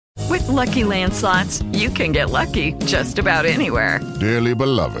Lucky Land Slots, you can get lucky just about anywhere. Dearly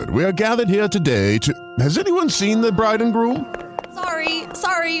beloved, we are gathered here today to... Has anyone seen the bride and groom?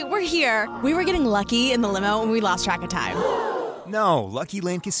 Sorry, we're here. We were getting lucky in the limo and we lost track of time. No, Lucky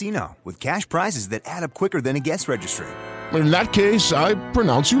Land Casino, with cash prizes that add up quicker than a guest registry. In that case, I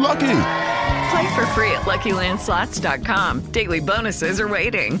pronounce you lucky. Play for free at LuckyLandSlots.com. Daily bonuses are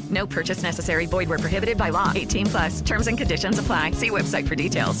waiting. No purchase necessary. Void where prohibited by law. 18+. Terms and conditions apply. See website for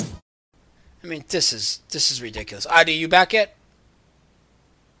details. I mean, this is ridiculous. Artie, you back yet?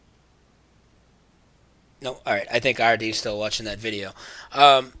 No. All right. I think Artie's still watching that video.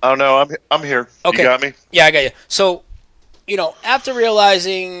 Oh no, I'm here. Okay. You got me? Yeah, I got you. So, after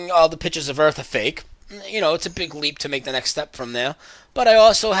realizing all the pictures of Earth are fake, it's a big leap to make the next step from there. But I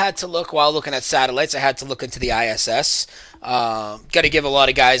also had to look, while looking at satellites, I had to look into the ISS. Got to give a lot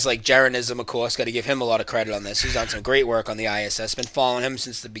of guys like Jaronism, of course, got to give him a lot of credit on this. He's done some great work on the ISS. Been following him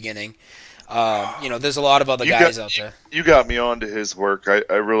since the beginning. There's a lot of other guys out there. You got me onto his work.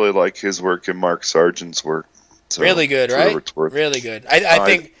 I really like his work and Mark Sargent's work. So really good, right? Really good. I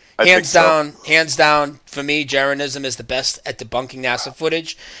think... Hands down, for me, Jaronism is the best at debunking NASA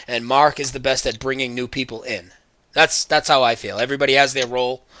footage, and Mark is the best at bringing new people in. That's how I feel. Everybody has their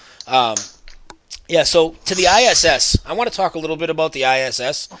role. So to the ISS, I want to talk a little bit about the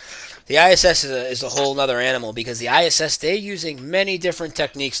ISS. The ISS is a whole other animal, because the ISS, they're using many different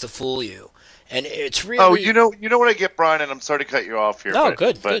techniques to fool you. And it's really... Oh, you know what I get, Brian, and I'm sorry to cut you off here. No,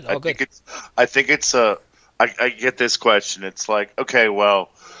 good. I think it's I get this question. It's like, okay,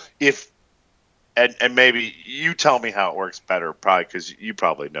 well... And maybe you tell me how it works better, probably because you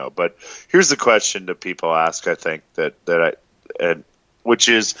probably know. But here's the question that people ask, I think, which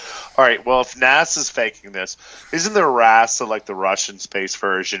is, all right, well, if NASA's faking this, isn't there RASA, like the Russian space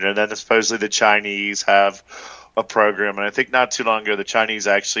version, and then supposedly the Chinese have a program? And I think not too long ago, the Chinese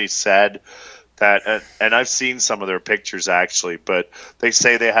actually said that, and I've seen some of their pictures actually, but they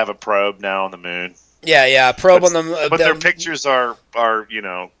say they have a probe now on the moon. Yeah, probe on them. But their pictures are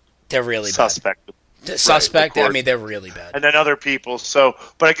they're really suspect. Bad. Suspect. Right, I mean, they're really bad. And then other people.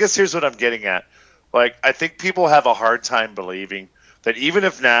 But I guess here's what I'm getting at. Like, I think people have a hard time believing that even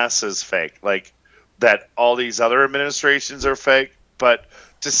if NASA's fake, like that all these other administrations are fake. But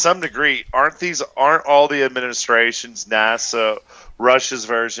to some degree, aren't all the administrations, NASA, Russia's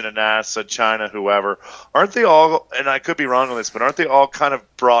version of NASA, China, whoever, aren't they all, and I could be wrong on this, but aren't they all kind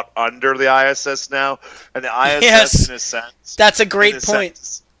of brought under the ISS now? And the ISS, yes, in a sense, that's a great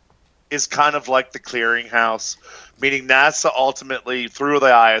point, is kind of like the clearinghouse, meaning NASA ultimately, through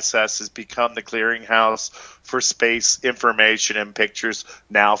the ISS, has become the clearinghouse for space information and pictures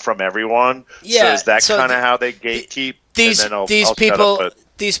now from everyone. Yeah, so is that kind of how they gatekeep?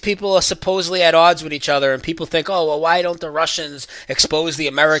 These people are supposedly at odds with each other, and people think, oh, well, why don't the Russians expose the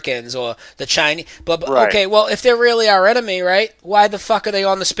Americans or the Chinese? But right. Okay, well, if they're really our enemy, right, why the fuck are they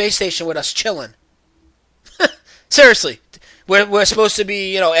on the space station with us chilling? Seriously. We're supposed to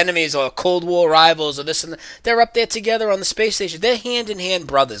be, enemies or Cold War rivals or this and that. They're up there together on the space station. They're hand-in-hand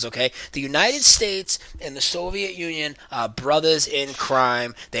brothers, okay? The United States and the Soviet Union are brothers in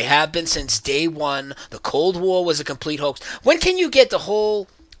crime. They have been since day one. The Cold War was a complete hoax. When can you get the whole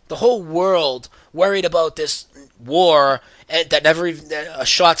world worried about this war that a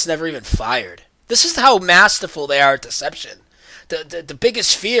shot's never even fired? This is how masterful they are at deception. The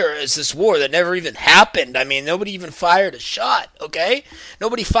biggest fear is this war that never even happened. I mean, nobody even fired a shot, okay?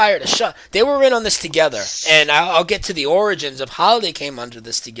 Nobody fired a shot. They were in on this together, and I'll get to the origins of how they came under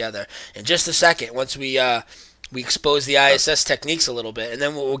this together in just a second once we expose the ISS techniques a little bit, and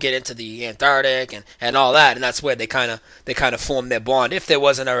then we'll get into the Antarctic and all that, and that's where they kind of formed their bond, if there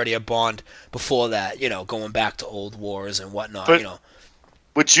wasn't already a bond before that, going back to old wars and whatnot,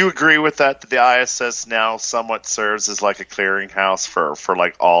 Would you agree with that the ISS now somewhat serves as like a clearinghouse for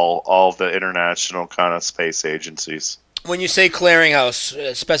like all of the international kind of space agencies? When you say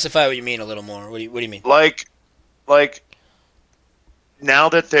clearinghouse, specify what you mean a little more. What do you mean? Like now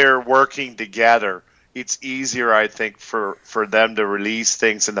that they're working together, it's easier, I think, for them to release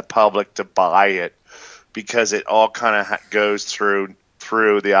things in the public to buy it, because it all kind of goes through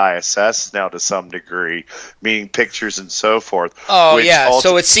the ISS now to some degree, meaning pictures and so forth. Oh, yeah,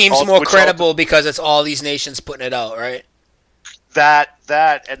 so it seems more credible because it's all these nations putting it out, right? That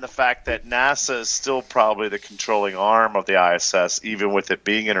and the fact that NASA is still probably the controlling arm of the ISS, even with it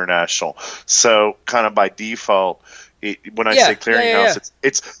being international. So kind of by default, when I say clearinghouse,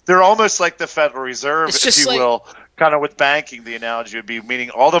 it's they're almost like the Federal Reserve, if you will. kind of with banking, the analogy would be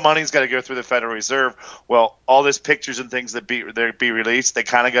meaning all the money's got to go through the Federal Reserve. Well, all these pictures and things that be released, they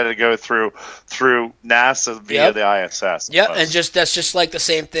kind of got to go through NASA via the ISS. Yeah, and that's just like the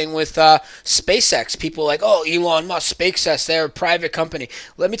same thing with SpaceX. People are like, oh, Elon Musk, SpaceX, they're a private company.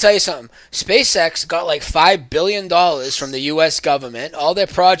 Let me tell you something. SpaceX got like $5 billion from the U.S. government. All their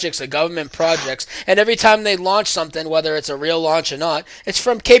projects are government projects, and every time they launch something, whether it's a real launch or not, it's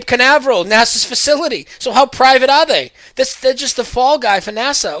from Cape Canaveral, NASA's facility. So how private are they? They're just the fall guy for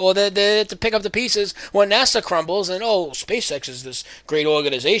NASA, or they're to pick up the pieces when NASA crumbles, and SpaceX is this great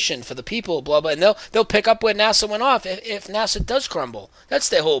organization for the people, blah blah, and they'll pick up where NASA went off if NASA does crumble. That's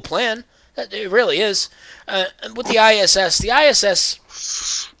their whole plan. It really is. With the ISS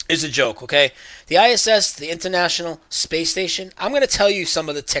is a joke, okay? The ISS, the International Space Station, I'm going to tell you some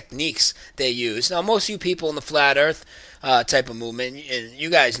of the techniques they use. Now, most of you people in the Flat Earth type of movement, and you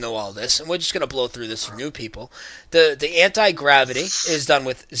guys know all this, and we're just going to blow through this for new people. The anti-gravity is done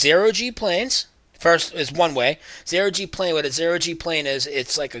with zero-G planes. First is one way. Zero-G plane, what a zero-G plane is,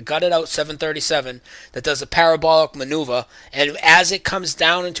 it's like a gutted-out 737 that does a parabolic maneuver, and as it comes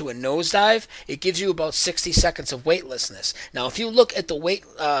down into a nosedive, it gives you about 60 seconds of weightlessness. Now, if you look at the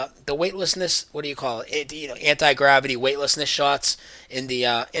weightlessness, what do you call it? Anti-gravity weightlessness shots in the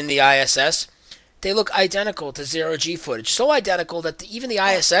ISS. They look identical to zero-G footage. So identical that even the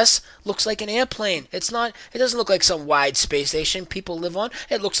ISS looks like an airplane. It doesn't look like some wide space station people live on.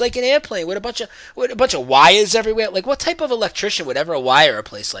 It looks like an airplane with a bunch of wires everywhere. Like, what type of electrician would ever wire a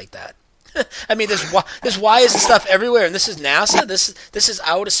place like that? I mean, there's wires and stuff everywhere, and this is NASA. This is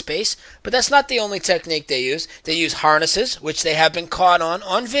outer space. But that's not the only technique they use. They use harnesses, which they have been caught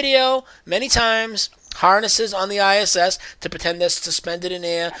on video many times. Harnesses on the ISS to pretend they're suspended in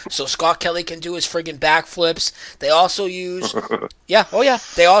air so Scott Kelly can do his friggin' backflips. They also use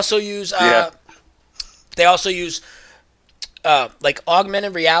like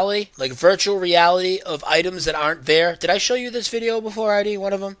augmented reality, like virtual reality of items that aren't there. Did I show you this video before, ID?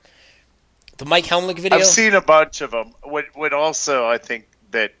 One of them? The Mike Helmlich video? I've seen a bunch of them. What also I think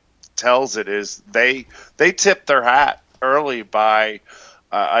that tells it is they tipped their hat early by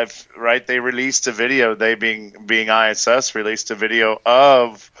they released a video. They being ISS released a video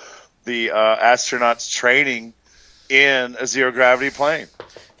of the astronauts training in a zero gravity plane.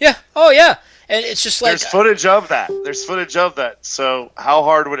 Yeah. Oh yeah. And it's just like there's footage of that. So how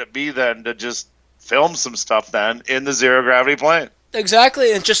hard would it be then to just film some stuff then in the zero gravity plane?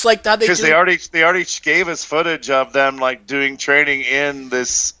 Exactly, and just like that because they already gave us footage of them like doing training in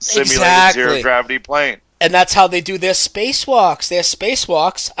this simulated zero gravity plane. And that's how they do their spacewalks. Their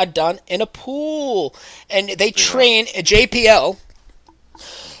spacewalks are done in a pool. And they train, JPL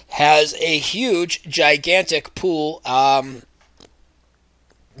has a huge, gigantic pool, the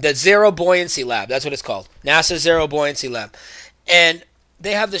Zero Buoyancy Lab. That's what it's called. NASA Zero Buoyancy Lab. And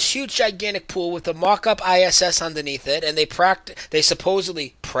they have this huge, gigantic pool with a mock-up ISS underneath it, and they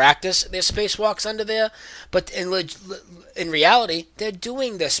supposedly practice their spacewalks under there, but in reality, they're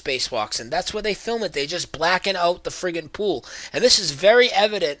doing their spacewalks, and that's where they film it. They just blacken out the friggin' pool. And this is very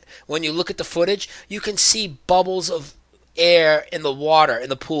evident when you look at the footage. You can see bubbles of air in the water in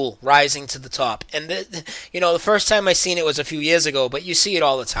the pool rising to the top, and the first time I seen it was a few years ago, but you see it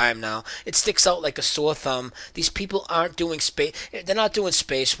all the time now. It sticks out like a sore thumb. These people aren't doing they're not doing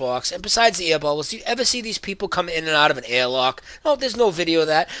spacewalks. And besides the air bubbles, do you ever see these people come in and out of an airlock? No, there's no video of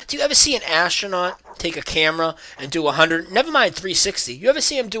that. Do you ever see an astronaut take a camera and do 100, never mind 360, you ever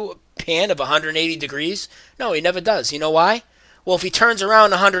see him do a pan of 180 degrees? No, he never does. You know why? Well, if he turns around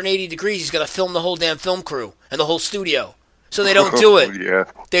 180 degrees, he's got to film the whole damn film crew and the whole studio. So they don't do it. Yeah.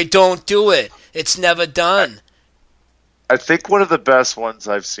 They don't do it. It's never done. I think one of the best ones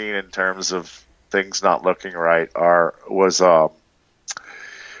I've seen in terms of things not looking right was I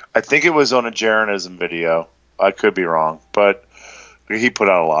think it was on a Jeranism video. I could be wrong, but he put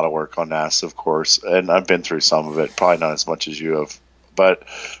out a lot of work on NASA, of course, and I've been through some of it, probably not as much as you have, but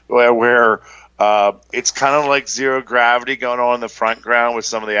where it's kind of like zero gravity going on in the front ground with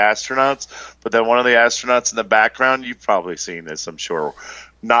some of the astronauts, but then one of the astronauts in the background, you've probably seen this, I'm sure,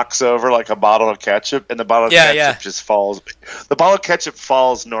 knocks over like a bottle of ketchup, and the bottle of ketchup just falls. The bottle of ketchup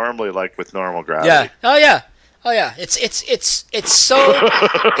falls normally, like with normal gravity. Yeah. Oh yeah. It's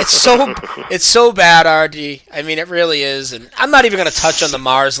so bad, RD. I mean, it really is, and I'm not even going to touch on the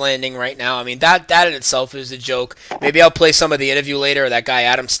Mars landing right now. I mean, that in itself is a joke. Maybe I'll play some of the interview later of that guy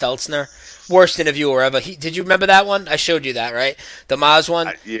Adam Steltzner. Worst interviewer ever. Did you remember that one? I showed you that, right? The Maz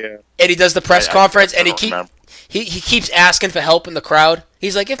one. Yeah. And he does the press conference, and he keeps asking for help in the crowd.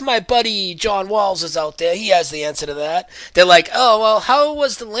 He's like, if my buddy John Walls is out there, he has the answer to that. They're like, oh, well, how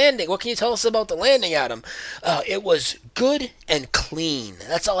was the landing? What can you tell us about the landing, Adam? It was good and clean.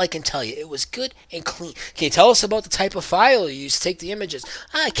 That's all I can tell you. It was good and clean. Can you tell us about the type of file you used to take the images?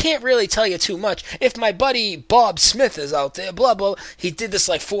 I can't really tell you too much. If my buddy Bob Smith is out there, blah, blah. He did this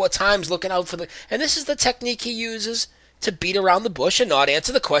like 4 times looking out for the... And this is the technique he uses to beat around the bush and not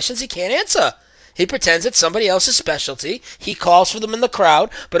answer the questions he can't answer. He pretends it's somebody else's specialty. He calls for them in the crowd,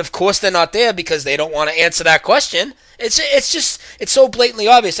 but of course they're not there because they don't want to answer that question. It's so blatantly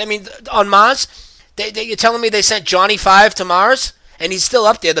obvious. I mean, on Mars, you're telling me they sent Johnny 5 to Mars, and he's still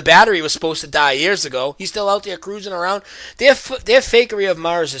up there. The battery was supposed to die years ago. He's still out there cruising around. Their fakery of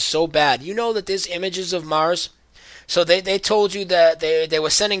Mars is so bad. You know that there's images of Mars? So they told you that they were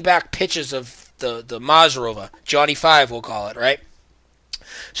sending back pictures of the Mars rover, Johnny 5 we'll call it, right?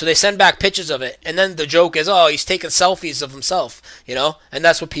 So they send back pictures of it, and then the joke is, oh, he's taking selfies of himself, you know? And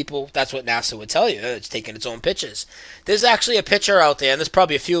that's what NASA would tell you. It's taking its own pictures. There's actually a picture out there, and there's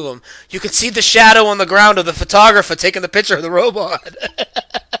probably a few of them. You can see the shadow on the ground of the photographer taking the picture of the robot.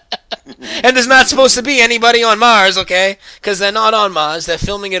 And there's not supposed to be anybody on Mars, okay? Because they're not on Mars. They're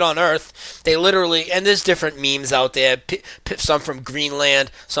filming it on Earth. They literally, and there's different memes out there. Some from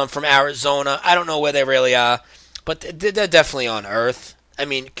Greenland, some from Arizona. I don't know where they really are, but they're definitely on Earth. I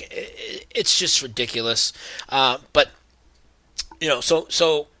mean, it's just ridiculous. But you know,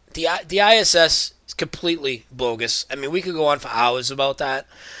 so the ISS is completely bogus. I mean, we could go on for hours about that.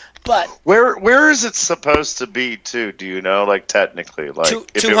 But where is it supposed to be too? Do you know, like technically, like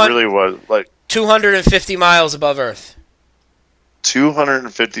if it really was like 250 miles above Earth.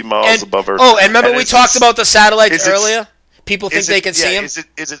 250 miles above Earth. Oh, and remember we talked about the satellites earlier? People think they can see them. Is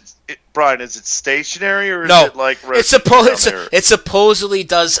it Brian? Is it stationary or is no? It like it supposedly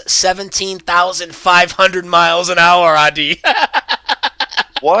does 17,500 miles an hour. RD.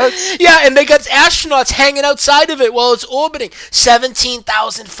 What? Yeah, and they got astronauts hanging outside of it while it's orbiting.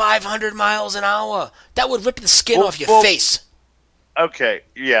 17,500 miles an hour. That would rip the skin off your face. Okay,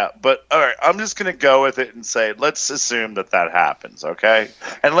 yeah, but all right, I'm just going to go with it and say, let's assume that happens, okay?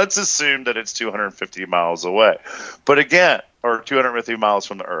 And let's assume that it's 250 miles away. But again, or 250 miles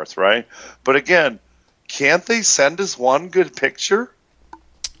from the Earth, right? But again, can't they send us one good picture?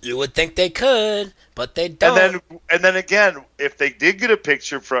 You would think they could, but they don't. And then again, if they did get a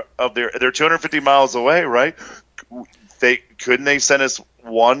picture of they're 250 miles away, right? Couldn't they send us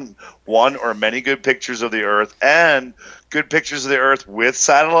one or many good pictures of the Earth and good pictures of the Earth with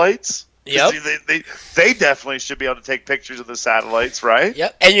satellites? Yep. They definitely should be able to take pictures of the satellites, right?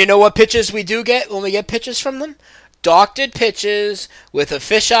 Yep. And you know what pictures we do get when we get pictures from them? Doctored pictures with a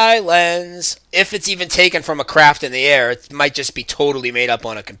fisheye lens. If it's even taken from a craft in the air, it might just be totally made up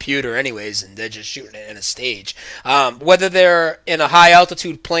on a computer anyways, and they're just shooting it in a stage. Whether they're in a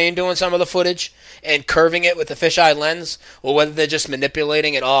high-altitude plane doing some of the footage and curving it with a fisheye lens, or whether they're just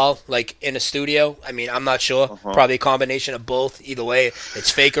manipulating it all, like in a studio, I mean, I'm not sure. Probably a combination of both. Either way,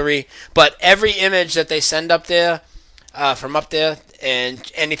 it's fakery. But every image that they send up there, from up there,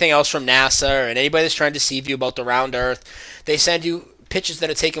 and anything else from NASA, and anybody that's trying to deceive you about the round Earth, they send you pictures that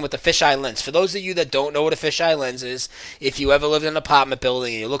are taken with a fisheye lens. For those of you that don't know what a fisheye lens is, if you ever lived in an apartment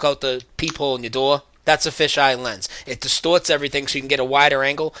building and you look out the peephole in your door, that's a fisheye lens. It distorts everything so you can get a wider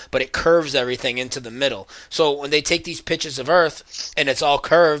angle, but it curves everything into the middle. So when they take these pictures of Earth and it's all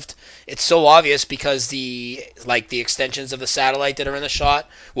curved, it's so obvious because the extensions of the satellite that are in the shot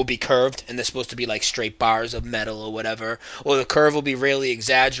will be curved, and they're supposed to be like straight bars of metal or whatever, or the curve will be really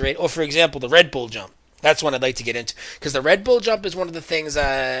exaggerated. Or for example, the Red Bull jump. That's one I'd like to get into, because the Red Bull jump is one of the things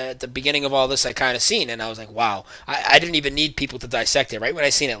at the beginning of all this I kind of seen, and I was like, wow, I didn't even need people to dissect it. Right when I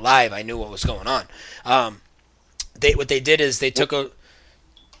seen it live, I knew what was going on. What they did is they took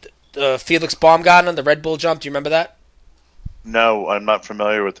the Felix Baumgartner, the Red Bull jump. Do you remember that? No, I'm not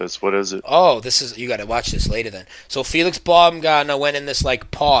familiar with this. What is it? Oh, you got to watch this later then. So Felix Baumgartner went in this like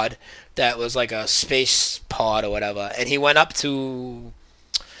pod that was like a space pod or whatever, and he went up to...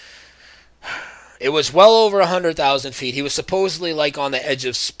 It was well over 100,000 feet. He was supposedly like on the edge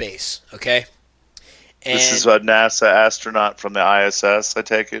of space, okay? And this is a NASA astronaut from the ISS, I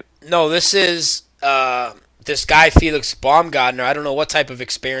take it? No, this is this guy Felix Baumgartner. I don't know what type of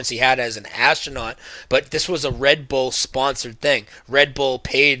experience he had as an astronaut, but this was a Red Bull sponsored thing. Red Bull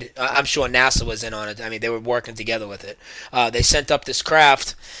paid, I'm sure NASA was in on it. I mean, they were working together with it. They sent up this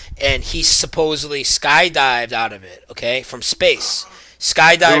craft, and he supposedly skydived out of it, okay, from space.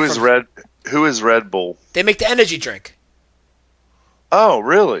 Who is Red Bull? They make the energy drink. Oh,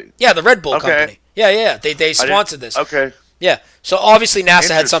 really? Yeah, the Red Bull company. Yeah. They sponsored this. Okay. Yeah. So obviously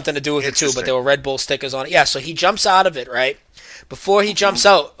NASA had something to do with it too, but Interesting. there were Red Bull stickers on it. Yeah. So he jumps out of it, right? Before he jumps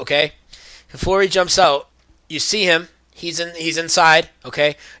out, okay. Before he jumps out, you see him. He's inside,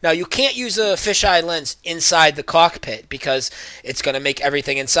 okay? Now, you can't use a fisheye lens inside the cockpit because it's going to make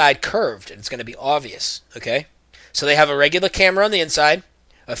everything inside curved, and it's going to be obvious, okay? So they have a regular camera on the inside,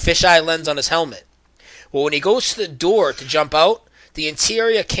 a fisheye lens on his helmet. Well, when he goes to the door to jump out, the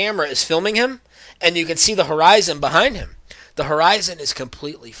interior camera is filming him, and you can see the horizon behind him. The horizon is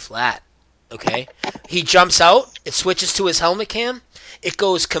completely flat, okay? He jumps out, it switches to his helmet cam, it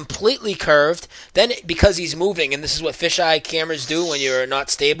goes completely curved. Then, because he's moving, and this is what fisheye cameras do when you're not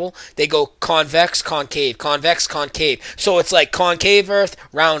stable, they go convex, concave, convex, concave. So it's like concave Earth,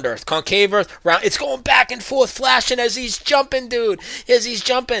 concave Earth, round. It's going back and forth, flashing as he's jumping, dude. As he's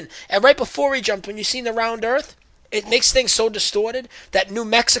jumping. And right before he jumped, when you seen the round Earth, it makes things so distorted that New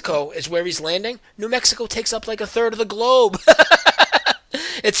Mexico is where he's landing. New Mexico takes up like a third of the globe.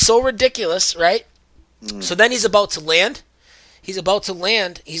 It's so ridiculous, right? So then he's about to land. He's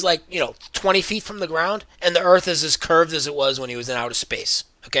like, 20 feet from the ground, and the Earth is as curved as it was when he was in outer space.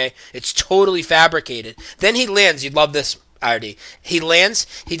 Okay? It's totally fabricated. Then he lands. You'd love this, RD. He lands.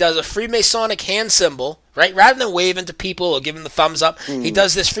 He does a Freemasonic hand symbol, right? Rather than waving to people or giving the thumbs up, he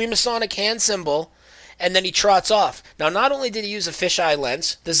does this Freemasonic hand symbol, and then he trots off. Now, not only did he use a fisheye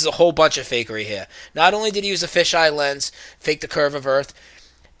lens, this is a whole bunch of fakery here. Not only did he use a fisheye lens, fake the curve of Earth,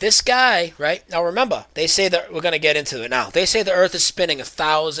 this guy, right? Now remember, they say that we're going to get into it now. They say the Earth is spinning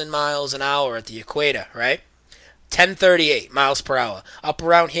 1,000 miles an hour at the equator, right? 1038 miles per hour. Up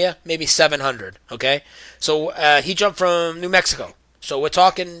around here, maybe 700, okay? So he jumped from New Mexico. So we're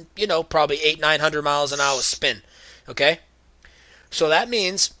talking, probably 800-900 miles an hour spin, okay? So that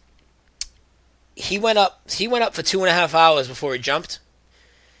means he went up for 2.5 hours before he jumped.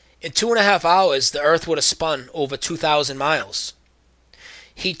 In 2.5 hours, the Earth would have spun over 2,000 miles.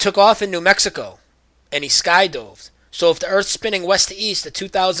 He took off in New Mexico, and he skydove. So if the Earth's spinning west to east at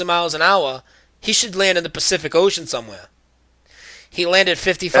 2,000 miles an hour, he should land in the Pacific Ocean somewhere. He landed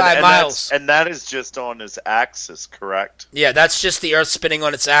 55 miles. And that is just on his axis, correct? Yeah, that's just the Earth spinning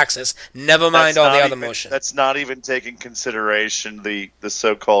on its axis. Never mind all the other motion. That's not even taking consideration the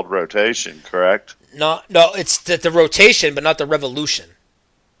so-called rotation, correct? No, it's the rotation, but not the revolution.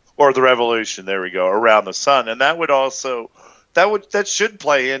 Or the revolution, there we go, around the sun. And that would also... That should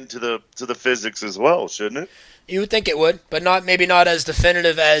play into the physics as well, shouldn't it? You would think it would, but maybe not as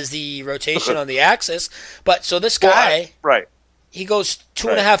definitive as the rotation on the axis. But so this guy, right? He goes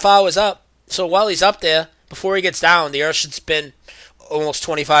 2.5 hours up. So while he's up there, before he gets down, the Earth should spin almost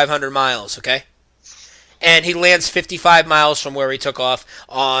 2,500 miles. Okay, and he lands 55 miles from where he took off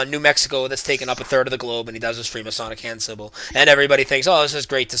on New Mexico. That's taken up a third of the globe, and he does his Freemasonic hand symbol, and everybody thinks, "Oh, this is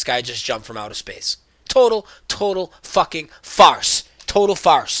great. This guy just jumped from outer space." Total fucking farce. Total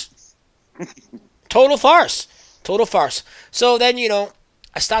farce. Total farce. So then,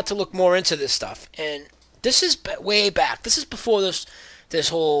 I start to look more into this stuff. And this is way back. This is before this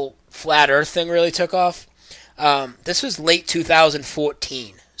whole flat earth thing really took off. This was late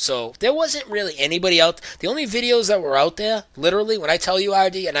 2014. So there wasn't really anybody out. The only videos that were out there, literally, when I tell you,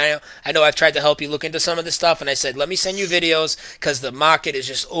 RD, and I know I've tried to help you look into some of this stuff, and I said, let me send you videos, because the market is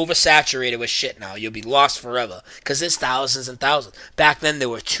just oversaturated with shit now. You'll be lost forever, because there's thousands and thousands. Back then, there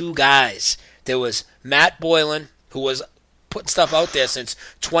were two guys. There was Matt Boylan, who was putting stuff out there since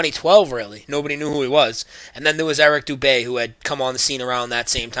 2012, really. Nobody knew who he was. And then there was Eric Dubé, who had come on the scene around that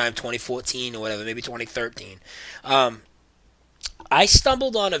same time, 2014 or whatever, maybe 2013. I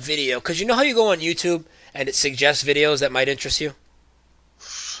stumbled on a video, because you know how you go on YouTube and it suggests videos that might interest you?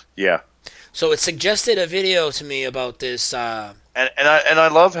 Yeah. So it suggested a video to me about this. And I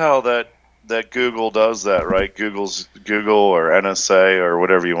love how that Google does that, right? Google or NSA or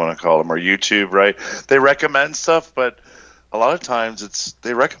whatever you want to call them, or YouTube, right? They recommend stuff, but a lot of times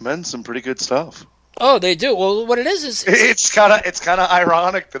they recommend some pretty good stuff. Oh, they do. Well, what it is it's kind of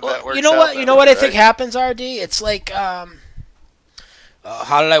ironic that that works. You know what? Out You know what way, I think happens, RD? It's like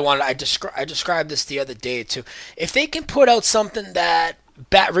how did I want it? I described this the other day too. If they can put out something that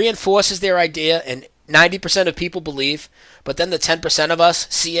reinforces their idea and 90% of people believe, but then the 10% of us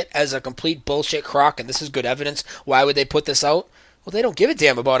see it as a complete bullshit crock, and this is good evidence, why would they put this out? Well, they don't give a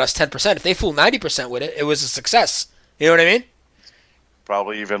damn about us 10%. If they fool 90% with it, it was a success. You know what I mean?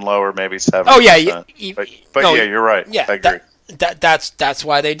 Probably even lower, maybe 7%. Oh yeah, but yeah, you're right. Yeah, I agree. That's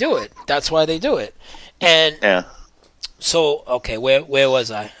why they do it. That's why they do it. And yeah. So okay, where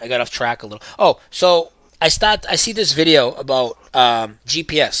was I? I got off track a little. Oh, so I see this video about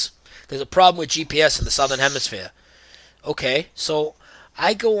GPS. There's a problem with GPS in the southern hemisphere. Okay, so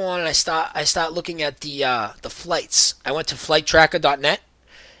I go on and I start looking at the flights. I went to flighttracker.net,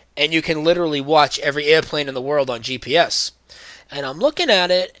 and you can literally watch every airplane in the world on GPS. And I'm looking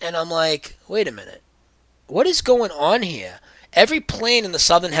at it, and I'm like, wait a minute. What is going on here? Every plane in the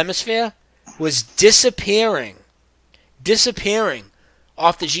southern hemisphere was disappearing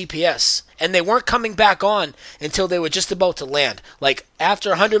off the GPS. And they weren't coming back on until they were just about to land. Like, after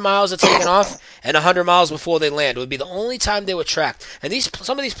 100 miles of taking off and 100 miles before they land would be the only time they were tracked. And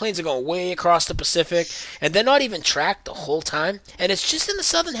some of these planes are going way across the Pacific, and they're not even tracked the whole time. And it's just in the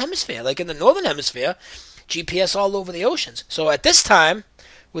southern hemisphere. Like, in the northern hemisphere, GPS all over the oceans. So at this time,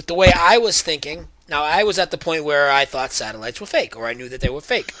 with the way I was thinking, now I was at the point where I thought satellites were fake, or I knew that they were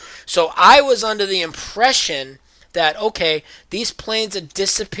fake. So I was under the impression that, okay, these planes are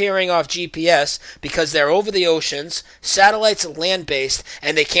disappearing off GPS because they're over the oceans, satellites are land-based,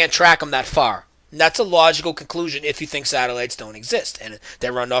 and they can't track them that far. And that's a logical conclusion if you think satellites don't exist, and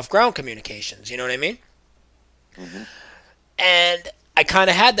they run off ground communications, you know what I mean? Mm-hmm. And I kind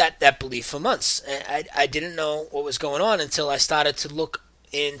of had that belief for months. I didn't know what was going on until I started to look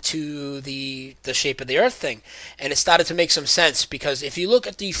into the shape of the Earth thing, and it started to make some sense, because if you look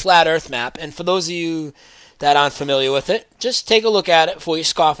at the flat Earth map, and for those of you that aren't familiar with it, just take a look at it before you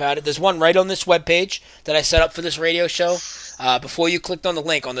scoff at it. There's one right on this webpage that I set up for this radio show. Before you clicked on the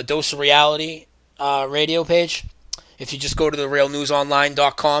link on the Dose of Reality radio page, if you just go to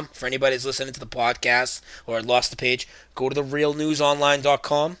therealnewsonline.com, for anybody that's listening to the podcast or lost the page, go to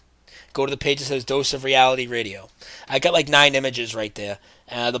therealnewsonline.com. Go to the page that says Dose of Reality Radio. I got like 9 images right there.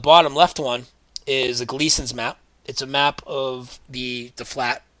 The bottom left one is a Gleason's map. It's a map of the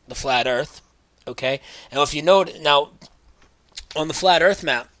flat Earth. Okay, and if you note now, on the flat Earth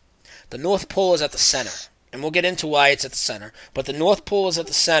map, the North Pole is at the center, and we'll get into why it's at the center. But the North Pole is at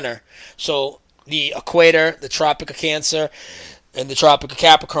the center, so the equator, the Tropic of Cancer, and the Tropic of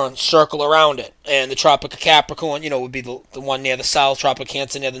Capricorn circle around it, and the Tropic of Capricorn, would be the one near the south, Tropic of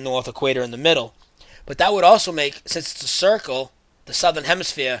Cancer near the north, equator in the middle. But that would also make, since it's a circle, the southern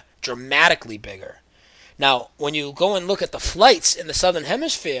hemisphere dramatically bigger. Now, when you go and look at the flights in the southern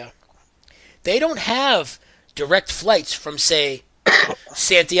hemisphere, they don't have direct flights from, say,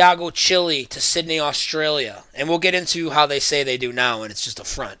 Santiago, Chile to Sydney, Australia. And we'll get into how they say they do now, and it's just a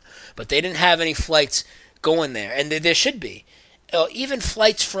front. But they didn't have any flights going there, and there should be. Even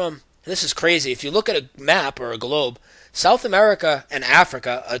flights from, this is crazy, if you look at a map or a globe, South America and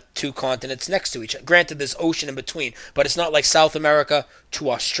Africa are 2 continents next to each other. Granted, there's ocean in between, but it's not like South America to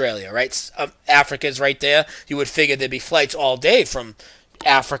Australia, right? Africa is right there. You would figure there'd be flights all day from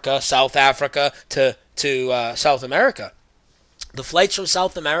Africa, South Africa to South America. The flights from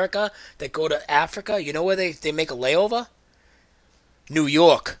South America that go to Africa, you know where they make a layover? New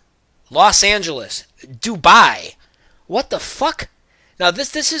York, Los Angeles, Dubai. What the fuck? Now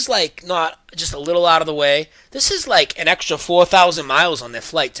this is like not just a little out of the way. This is like an extra 4,000 miles on their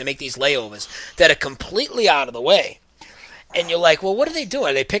flight to make these layovers that are completely out of the way. And you're like, well, what are they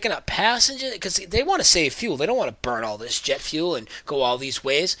doing? Are they picking up passengers? Because they want to save fuel. They don't want to burn all this jet fuel and go all these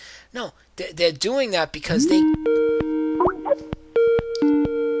ways. No, they're doing that because they...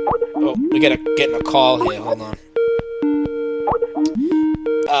 Oh, we're getting a call here. Hold on.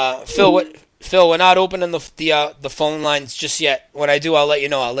 Phil, we're not opening the phone lines just yet. When I do, I'll let you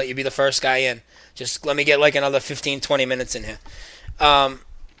know. I'll let you be the first guy in. Just let me get like another 15, 20 minutes in here. Wow,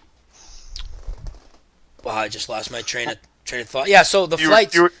 I just lost my train of thought. Yeah, so the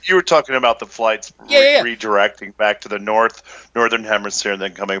flights... You were talking about the flights redirecting back to the northern hemisphere and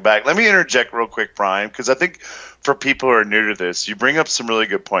then coming back. Let me interject real quick, Brian, because I think for people who are new to this, you bring up some really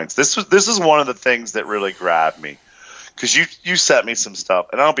good points. This is one of the things that really grabbed me, because you sent me some stuff,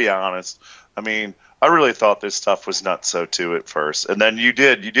 and I'll be honest, I mean, I really thought this stuff was nutso too at first, and then you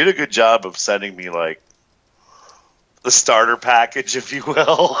did a good job of sending me like the starter package, if you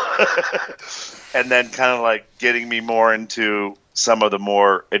will. And then kind of like getting me more into some of the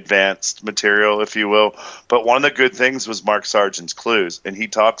more advanced material, if you will. But one of the good things was Mark Sargent's clues. And he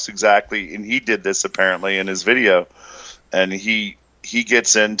talks exactly, and he did this apparently in his video. And he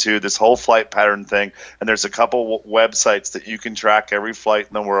gets into this whole flight pattern thing. And there's a couple websites that you can track every flight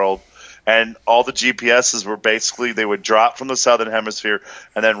in the world. And all the GPSs were basically, they would drop from the southern hemisphere.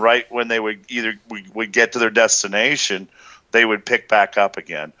 And then right when they would would get to their destination, they would pick back up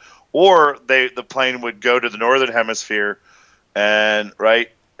again. Or the plane would go to the northern hemisphere and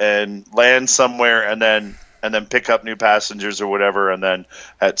land somewhere and then pick up new passengers or whatever, and then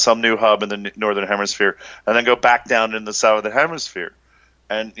at some new hub in the northern hemisphere, and then go back down in the southern hemisphere.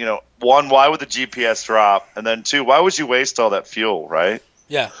 And one, why would the GPS drop? And then two, why would you waste all that fuel, right?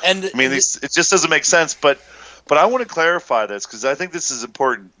 Yeah, and I mean, it just doesn't make sense. But But I want to clarify this because I think this is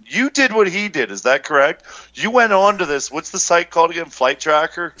important. You did what he did. Is that correct? You went on to this. What's the site called again? Flight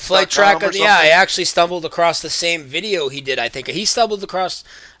Tracker? Flight Tracker. Yeah, I actually stumbled across the same video he did. I think he stumbled across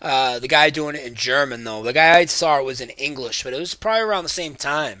the guy doing it in German, though. The guy I saw it was in English, but it was probably around the same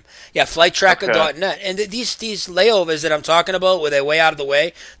time. Yeah, flighttracker.net. And these layovers that I'm talking about, where they're way out of the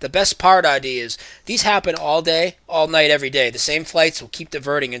way, the best part, ID, is these happen all day, all night, every day. The same flights will keep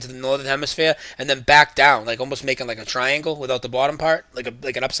diverting into the northern hemisphere and then back down, like almost making like a triangle without the bottom part, like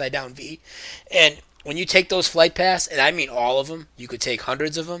an upside down V. And when you take those flight paths, and I mean all of them, you could take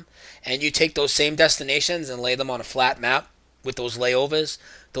hundreds of them, and you take those same destinations and lay them on a flat map with those layovers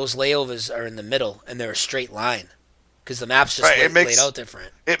are in the middle, and they're a straight line. Because the map's just laid out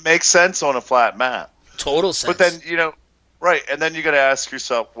different. It makes sense on a flat map. Total sense. But then, right, and then you got to ask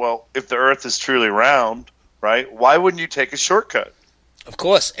yourself, well, if the Earth is truly round, right, why wouldn't you take a shortcut? Of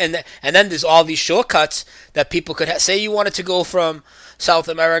course. And then there's all these shortcuts that people could have. Say you wanted to go from South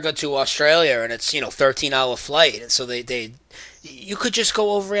America to Australia, and it's, 13-hour flight. And so you could just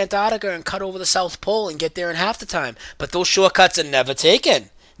go over Antarctica and cut over the South Pole and get there in half the time. But those shortcuts are never taken.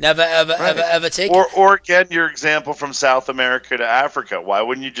 Never, ever, right. ever taken. Or again, your example from South America to Africa. Why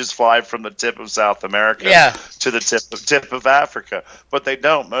wouldn't you just fly from the tip of South America to the tip of Africa? But they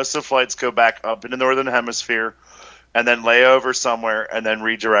don't. Most of the flights go back up in the northern hemisphere and then lay over somewhere and then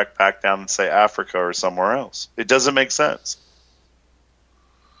redirect back down and say Africa or somewhere else. It doesn't make sense.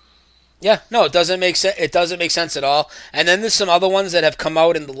 Yeah, no, it doesn't make sense. It doesn't make sense at all. And then there's some other ones that have come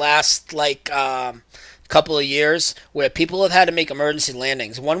out in the last couple of years where people have had to make emergency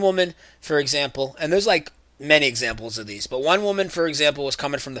landings. One woman, for example, and there's many examples of these, but one woman, for example, was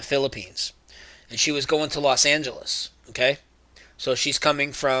coming from the Philippines, and she was going to Los Angeles. Okay, so she's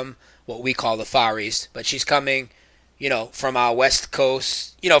coming from what we call the Far East, but she's coming, from our West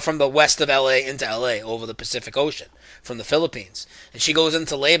Coast, from the west of LA into LA over the Pacific Ocean from the Philippines, and she goes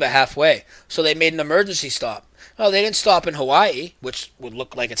into labor halfway. So they made an emergency stop. Oh, they didn't stop in Hawaii, which would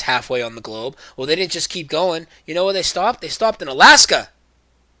look like it's halfway on the globe. Well, they didn't just keep going. You know where they stopped? They stopped in Alaska.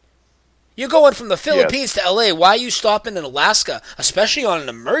 You're going from the Philippines to LA. Why are you stopping in Alaska, especially on an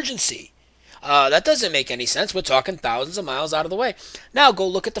emergency? That doesn't make any sense. We're talking thousands of miles out of the way. Now go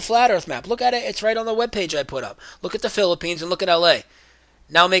look at the flat Earth map. Look at it. It's right on the webpage I put up. Look at the Philippines and look at LA.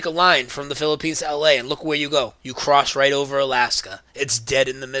 Now make a line from the Philippines to LA and look where you go. You cross right over Alaska. It's dead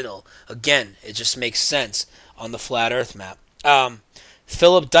in the middle. Again, it just makes sense on the flat Earth map.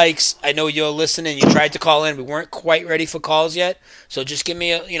 Philip Dykes, I know you're listening. You tried to call in. We weren't quite ready for calls yet, so just give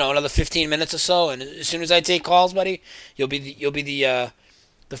me another 15 minutes or so, and as soon as I take calls, buddy, you'll be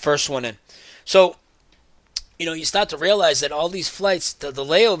the first one in. So, you start to realize that all these flights, the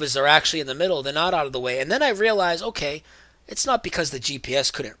layovers are actually in the middle. They're not out of the way. And then I realized, okay, it's not because the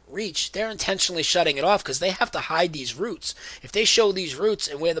GPS couldn't reach. They're intentionally shutting it off because they have to hide these routes. If they show these routes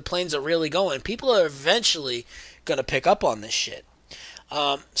and where the planes are really going, people are eventually going to pick up on this shit.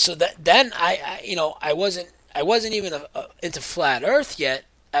 So that then I wasn't even into flat Earth yet.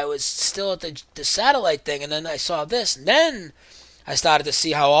 I was still at the satellite thing, and then I saw this, and then I started to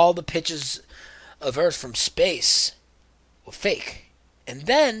see how all the pictures of Earth from space were fake. And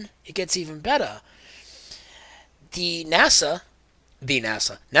then it gets even better. NASA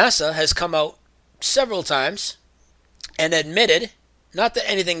has come out several times and admitted, not that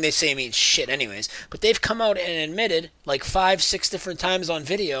anything they say means shit anyways, but they've come out and admitted 5-6 different times on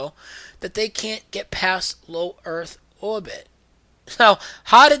video that they can't get past low Earth orbit. Now,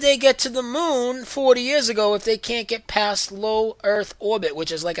 how did they get to the moon 40 years ago if they can't get past low Earth orbit,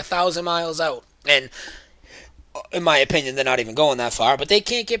 which is 1,000 miles out? And in my opinion, they're not even going that far, but they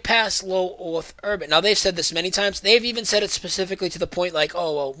can't get past low Earth orbit. Now, they've said this many times. They've even said it specifically to the point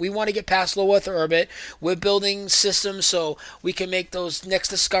we want to get past low Earth orbit. We're building systems so we can make those next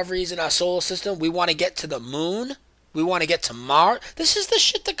discoveries in our solar system. We want to get to the moon. We want to get to Mars. This is the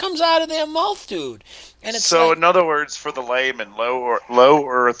shit that comes out of their mouth, dude. And it's in other words, for the layman, low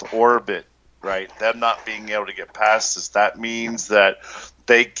Earth orbit, right? Them not being able to get past this, that means that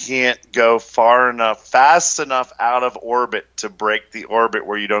they can't go fast enough out of orbit to break the orbit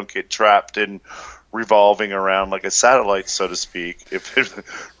where you don't get trapped in revolving around like a satellite, so to speak,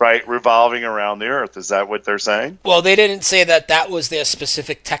 revolving around the Earth. Is that what they're saying? Well, they didn't say that was their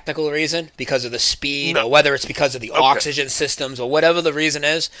specific technical reason because of the speed or whether it's because of the oxygen systems or whatever the reason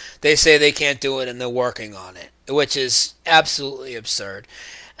is. They say they can't do it and they're working on it, which is absolutely absurd.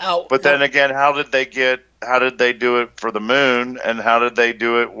 Then again, how did they do it for the moon, and how did they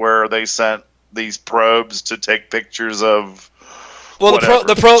do it where they sent these probes to take pictures of Well, whatever.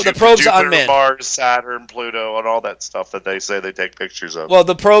 the probes are Jupiter, unmanned. Mars, Saturn, Pluto, and all that stuff that they say they take pictures of. Well,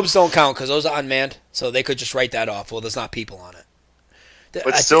 the probes don't count because those are unmanned, so they could just write that off. Well, there's not people on it.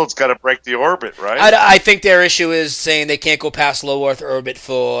 But still, it's got to break the orbit, right? I think their issue is saying they can't go past low Earth orbit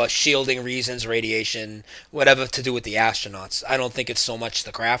for shielding reasons, radiation, whatever to do with the astronauts. I don't think it's so much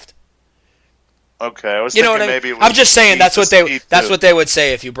the craft. Okay, I was You know thinking what I maybe mean? it was I'm just saying that's what speed they would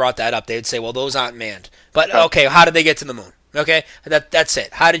say if you brought that up. They would say, well, those aren't manned. But okay, how did they get to the moon? Okay, that's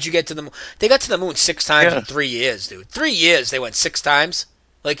it. How did you get to the moon? They got to the moon 6 times in 3 years, dude. 3 years they went 6 times.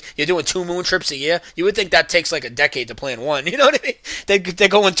 Like, you're doing 2 moon trips a year. You would think that takes like a decade to plan one. You know what I mean? They're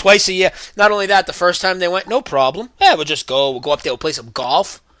going twice a year. Not only that, the first time they went, no problem. Yeah, we'll just go. We'll go up there. We'll play some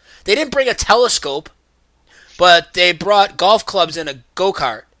golf. They didn't bring a telescope, but they brought golf clubs and a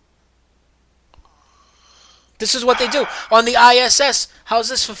go-kart. This is what they do. On the ISS, how's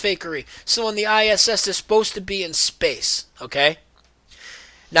this for fakery? So on the ISS, they're supposed to be in space, okay?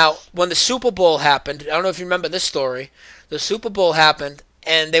 Now, when the Super Bowl happened, I don't know if you remember this story. The Super Bowl happened,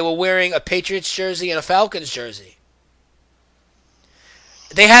 and they were wearing a Patriots jersey and a Falcons jersey.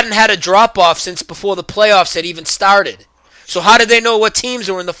 They hadn't had a drop-off since before the playoffs had even started. So how did they know what teams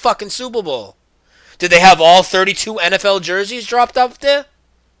were in the fucking Super Bowl? Did they have all 32 NFL jerseys dropped up there?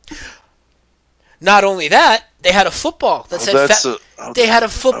 Not only that, they had a football that said... they had a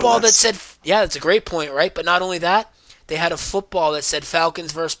football that said... Yeah, that's a great point, right? But not only that, they had a football that said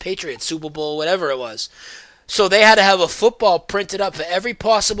Falcons versus Patriots, Super Bowl, whatever it was. So they had to have a football printed up for every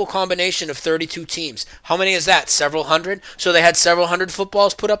possible combination of 32 teams. How many is that? Several hundred? So they had several hundred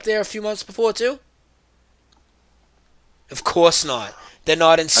footballs put up there a few months before, too? Of course not. They're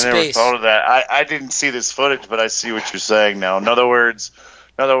not in space. I never thought of that. I didn't see this footage, but I see what you're saying now. In other words,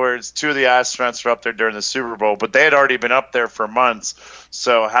 2 of the astronauts were up there during the Super Bowl, but they had already been up there for months.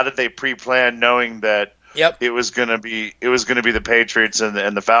 So how did they pre-plan knowing that it was going to be the Patriots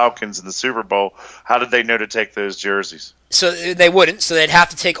and the Falcons in the Super Bowl? How did they know to take those jerseys? So they wouldn't. So they'd have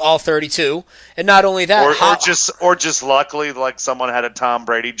to take all 32, and not only that, or just luckily, like someone had a Tom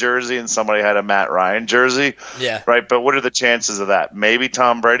Brady jersey and somebody had a Matt Ryan jersey. Yeah. Right. But what are the chances of that? Maybe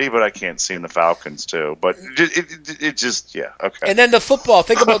Tom Brady, but I can't see in the Falcons too. But it just okay. And then the football.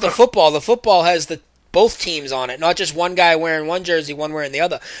 Think about the football. The football has both teams on it, not just one guy wearing one jersey, one wearing the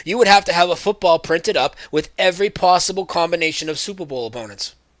other. You would have to have a football printed up with every possible combination of Super Bowl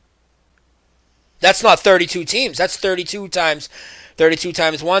opponents. That's not 32 teams. That's 32 times 1,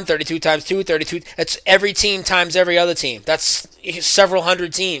 32 times 2, 32. That's every team times every other team. That's several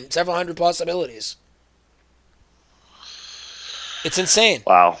hundred teams, several hundred possibilities. It's insane.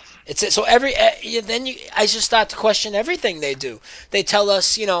 Wow. So I just start to question everything they do. They tell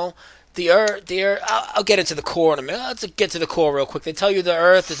us, the Earth. I'll get into the core in a minute. Let's get to the core real quick. They tell you the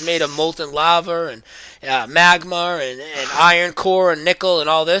Earth is made of molten lava and magma and iron core and nickel and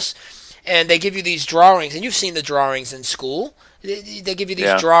all this. And they give you these drawings, and you've seen the drawings in school. They give you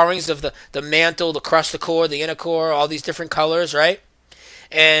these drawings of the mantle, the crust, the core, the inner core, all these different colors, right?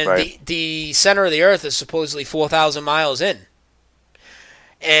 And the center of the Earth is supposedly 4,000 miles in.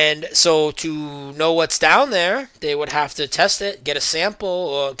 And so to know what's down there, they would have to test it, get a sample,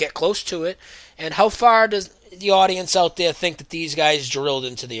 or get close to it. And how far does the audience out there think that these guys drilled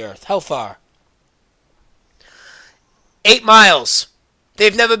into the Earth? How far? 8 miles.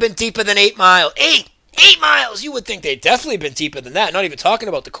 They've never been deeper than 8 miles. 8 miles! You would think they'd definitely been deeper than that. Not even talking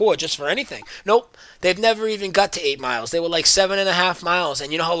about the core, just for anything. Nope. They've never even got to 8 miles. They were like 7.5 miles.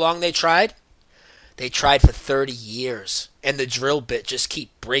 And you know how long they tried? They tried for 30 years. And the drill bit just keep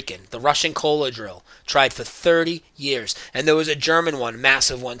breaking. The Russian Kola drill tried for 30 years. And there was a German one,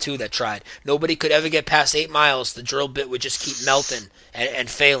 massive one too, that tried. Nobody could ever get past 8 miles. The drill bit would just keep melting and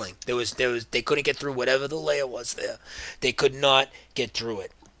failing. They couldn't get through whatever the layer was there. They could not get through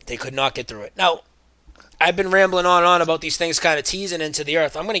it. Now, I've been rambling on and on about these things kind of teasing into the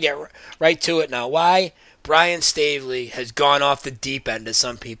Earth. I'm going to get right to it now. Why Brian Stavely has gone off the deep end, as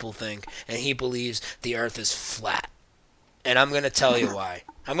some people think, and he believes the Earth is flat. And I'm going to tell you why.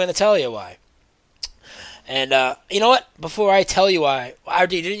 And you know what? Before I tell you why, RD,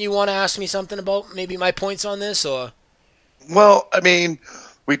 didn't you want to ask me something about maybe my points on this? Or? Well, I mean,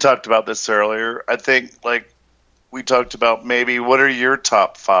 we talked about this earlier. I think, we talked about maybe what are your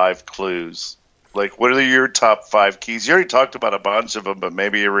top 5 clues? What are your top 5 keys? You already talked about a bunch of them, but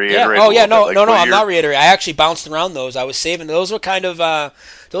maybe you reiterate. No, I'm not reiterating. I actually bounced around those. I was saving. Those were kind of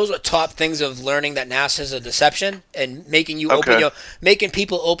those are top things of learning that NASA's a deception and making you Okay. making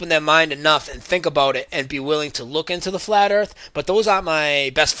people open their mind enough and think about it and be willing to look into the flat Earth. But those aren't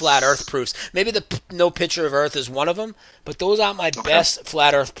my best flat Earth proofs. Maybe the no picture of Earth is one of them, but those aren't my best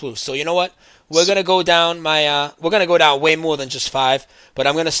flat Earth proofs. So you know what? We're gonna go down we're gonna go down way more than just 5, but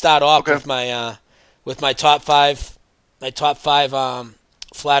I'm gonna start off with my top 5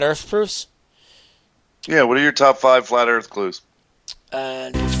 flat Earth proofs. Yeah, what are your top 5 flat Earth clues?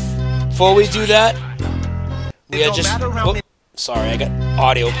 And before we do that, we are just. Sorry, I got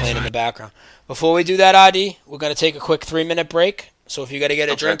audio playing in the background. Before we do that, ID, we're gonna take a quick 3-minute break. So if you got to get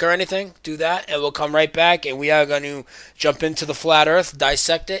a drink or anything, do that, and we'll come right back, and we are going to jump into the flat Earth,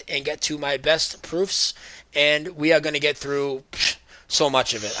 dissect it, and get to my best proofs, and we are going to get through so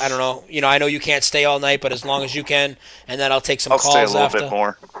much of it. I don't know. I know you can't stay all night, but as long as you can, and then I'll take some calls after. I'll stay a little bit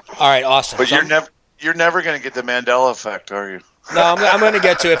more. All right, awesome. But you're never going to get the Mandela effect, are you? No, I'm going to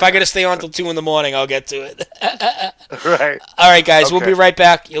get to it. If I got to stay on until 2 in the morning, I'll get to it. Right. All right, guys, we'll be right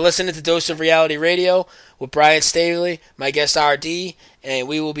back. You're listening to Dose of Reality Radio with Brian Staley, my guest RD, and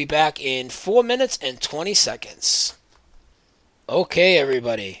we will be back in 4 minutes and 20 seconds. Okay,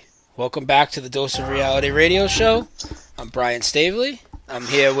 everybody. Welcome back to the Dose of Reality Radio Show. I'm Brian Staley. I'm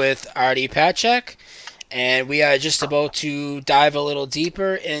here with RD Patchak, and we are just about to dive a little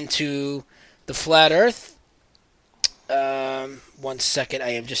deeper into the flat Earth. 1 second. I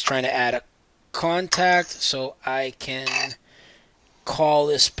am just trying to add a contact so I can call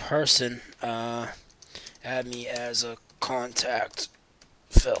this person. Add me as a contact,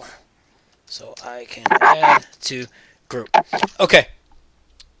 Phil, so I can add to group. Okay.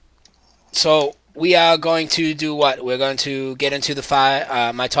 So we are going to do what? We're going to get into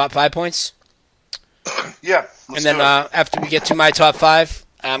the my top 5 points. Yeah. And then after we get to my top 5,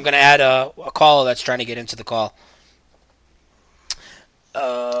 I'm going to add a caller that's trying to get into the call.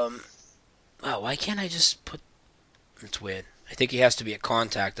 Why can't I just put... It's weird. I think he has to be a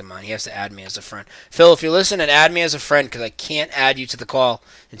contact of mine. He has to add me as a friend. Phil, if you're listening, add me as a friend, because I can't add you to the call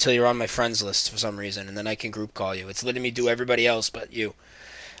until you're on my friends list for some reason, and then I can group call you. It's letting me do everybody else but you.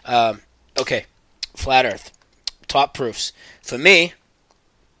 Okay. Flat Earth. Top proofs. For me,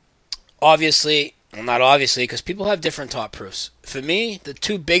 obviously... Well, not obviously, because people have different top proofs. For me, the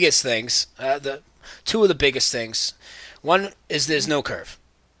two biggest things... two of the biggest things... One is there's no curve.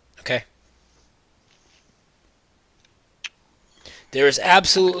 Okay? There is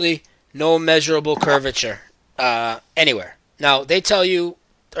absolutely no measurable curvature anywhere. Now, they tell you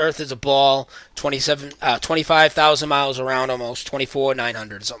Earth is a ball, 25,000 miles around almost,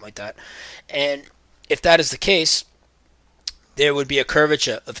 24,900 or something like that. And if that is the case, there would be a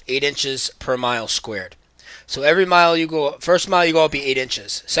curvature of 8 inches per mile squared. So every mile you go, first mile you go will be 8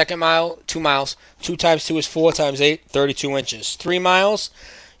 inches. Second mile, 2 miles. 2 times 2 is 4 times 8, 32 inches. 3 miles,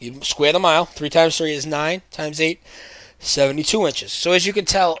 you square the mile. 3 times 3 is 9 times 8, 72 inches. So as you can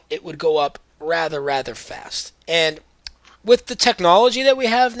tell, it would go up rather fast. And with the technology that we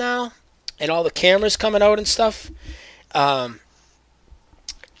have now, and all the cameras coming out and stuff,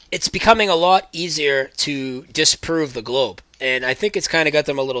 it's becoming a lot easier to disprove the globe. And I think it's kind of got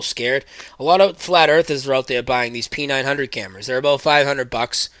them a little scared. A lot of flat earthers are out there buying these P900 cameras. They're about $500,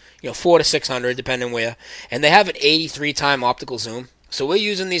 $400 to $600 depending where. And they have an 83-time optical zoom. So we're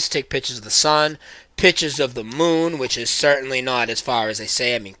using these to take pictures of the sun, pictures of the moon, which is certainly not as far as they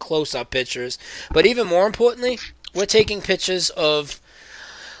say. I mean, close-up pictures. But even more importantly, we're taking pictures of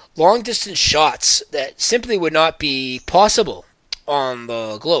long-distance shots that simply would not be possible on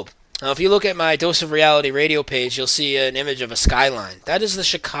the globe. Now, if you look at my Dose of Reality radio page, you'll see an image of a skyline. That is the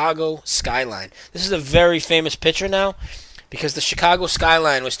Chicago skyline. This is a very famous picture now because the Chicago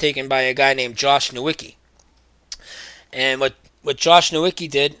skyline was taken by a guy named Josh Nowicki. And what Josh Nowicki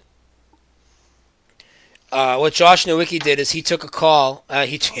did is he took a call.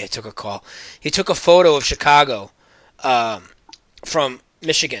 He took a photo of Chicago from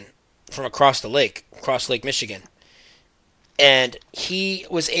Michigan, from across Lake Michigan. And he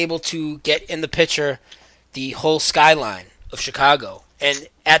was able to get in the picture the whole skyline of Chicago. And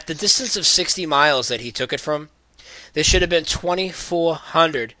at the distance of 60 miles that he took it from, there should have been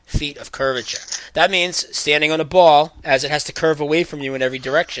 2,400 feet of curvature. That means standing on a ball, as it has to curve away from you in every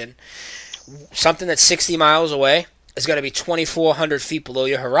direction, something that's 60 miles away is going to be 2,400 feet below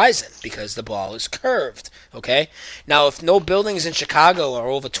your horizon because the ball is curved. Okay? Now, if no buildings in Chicago are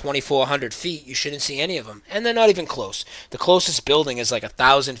over 2,400 feet, you shouldn't see any of them. And they're not even close. The closest building is like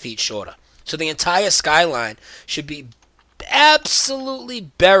 1,000 feet shorter. So the entire skyline should be absolutely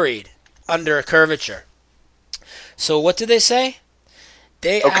buried under a curvature. So what do they say?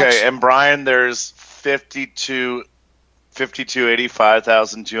 And Brian, there's 52 5280,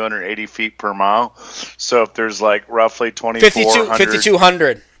 5,280 feet per mile. So if there's like roughly 2,400...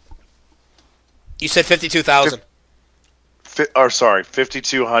 5,200. You said 52,000. Sorry,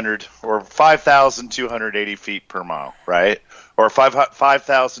 5,200 or 5,280 feet per mile, right? Or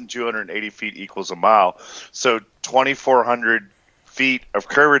 5,280 feet equals a mile. So 2,400 feet of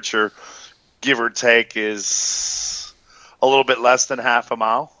curvature, give or take, is a little bit less than half a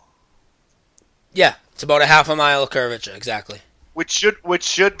mile. Yeah, it's about a half a mile of curvature, exactly. Which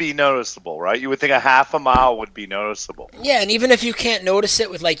should be noticeable, right? You would think a half a mile would be noticeable. Yeah, and even if you can't notice it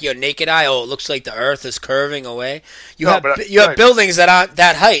with like your naked eye, it looks like the Earth is curving away. You have buildings that aren't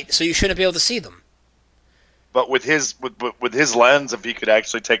that height, so you shouldn't be able to see them. But with his lens, if he could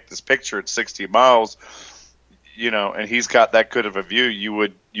actually take this picture at 60 miles, and he's got that good of a view, you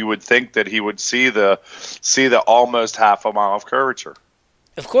would think that he would see the almost half a mile of curvature.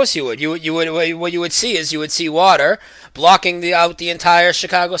 Of course you would. What you would see is water blocking out the entire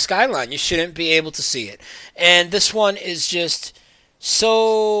Chicago skyline. You shouldn't be able to see it. And this one is just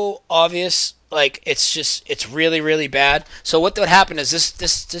so obvious. Like it's really, really bad. So what would happen is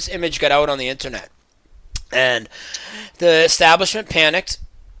this image got out on the internet, and the establishment panicked.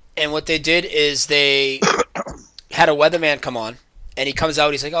 And what they did is they had a weatherman come on. And he comes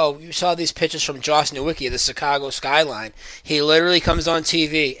out, he's like, oh, you saw these pictures from Josh Nowicki of the Chicago skyline. He literally comes on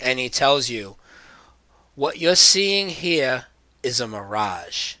TV and he tells you, what you're seeing here is a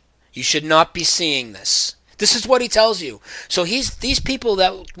mirage. You should not be seeing this. This is what he tells you. So these people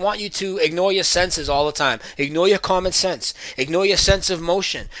that want you to ignore your senses all the time, ignore your common sense, ignore your sense of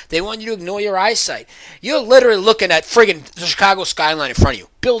motion. They want you to ignore your eyesight. You're literally looking at friggin' the Chicago skyline in front of you.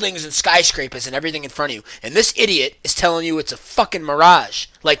 Buildings and skyscrapers and everything in front of you. And this idiot is telling you it's a fucking mirage.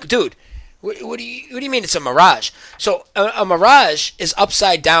 Like, dude, what do you mean it's a mirage? So a mirage is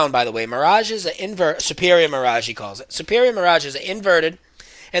upside down, by the way. Mirage is superior mirage, he calls it. Superior mirage is inverted.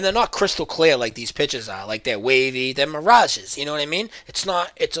 And they're not crystal clear like these pictures are. Like they're wavy. They're mirages. You know what I mean? It's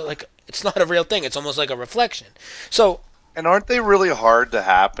not a real thing. It's almost like a reflection. So. And aren't they really hard to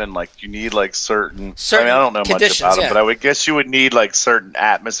happen? Like you need like certain I mean, I don't know much about them, but I would guess you would need like certain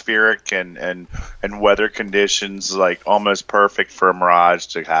atmospheric and weather conditions like almost perfect for a mirage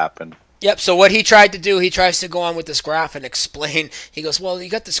to happen. Yep, so what he tried to do, he tries to go on with this graph and explain. He goes, well, you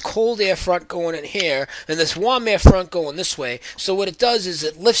got this cold air front going in here, and this warm air front going this way. So what it does is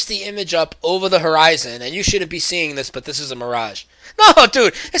it lifts the image up over the horizon, and you shouldn't be seeing this, but this is a mirage. No,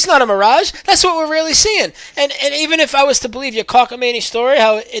 dude, it's not a mirage. That's what we're really seeing. And even if I was to believe your cockamamie story,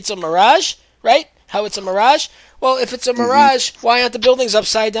 how it's a mirage, right? How it's a mirage? Well, if it's a mirage, why aren't the buildings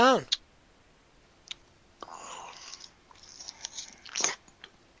upside down?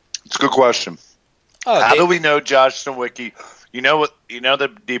 It's a good question. How do we know Josh Nowicki? You know what? You know the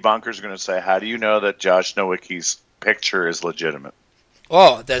debunkers are going to say. How do you know that Josh Nowicki's picture is legitimate?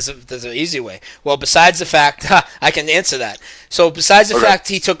 Oh, there's an easy way. Well, besides the fact I can answer that. So besides the fact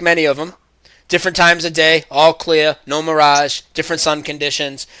he took many of them, different times of day, all clear, no mirage, different sun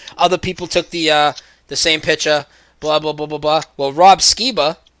conditions. Other people took the same picture. Blah blah blah blah blah. Well, Rob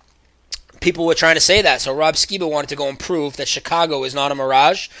Skiba. People were trying to say that, so Rob Skiba wanted to go and prove that Chicago is not a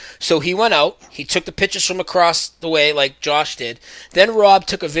mirage. So he went out, he took the pictures from across the way like Josh did. Then Rob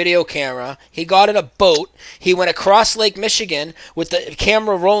took a video camera, he got in a boat, he went across Lake Michigan with the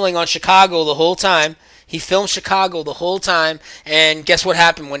camera rolling on Chicago the whole time. He filmed Chicago the whole time, and guess what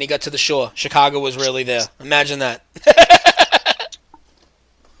happened when he got to the shore? Chicago was really there. Imagine that.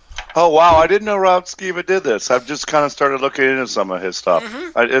 Oh, wow. I didn't know Rob Skiba did this. I've just kind of started looking into some of his stuff.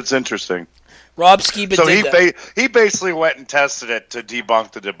 It's interesting. Rob Skiba did that. So he basically went and tested it to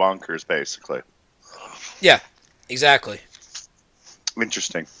debunk the debunkers, basically. Yeah, exactly.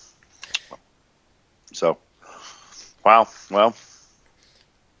 Interesting. So, wow. Well.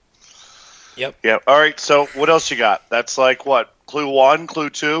 Yep. Yeah. All right. So what else you got? That's like what? Clue 1, clue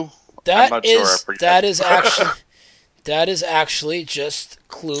 2? I'm not sure. I forget. That is actually just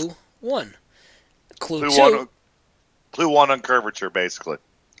clue 1. Clue 2. Clue 1 on curvature, basically.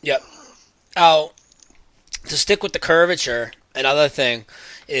 Yep. Now, to stick with the curvature, another thing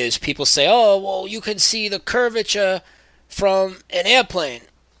is people say, oh, well, you can see the curvature from an airplane.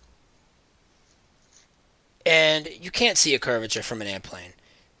 And you can't see a curvature from an airplane.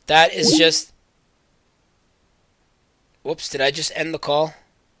 That is just... Whoops, did I just end the call?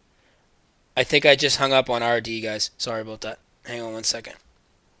 I think I just hung up on RD, guys. Sorry about that. Hang on one second.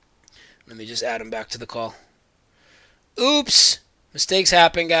 Let me just add him back to the call. Oops! Mistakes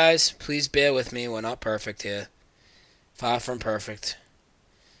happen, guys. Please bear with me. We're not perfect here. Far from perfect.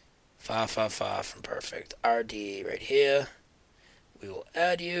 Far from perfect. RD right here. We will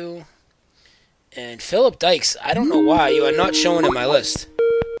add you. And Philip Dykes, I don't know why you are not showing in my list.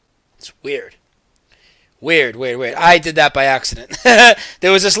 It's weird. Weird. I did that by accident.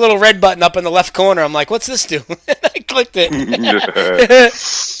 There was this little red button up in the left corner. I'm like, what's this do? I clicked it.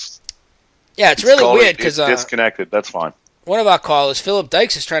 Yeah, it's really weird because disconnected. That's fine. One of our callers, Philip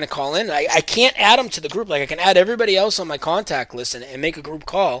Dykes, is trying to call in. I can't add him to the group. Like I can add everybody else on my contact list and make a group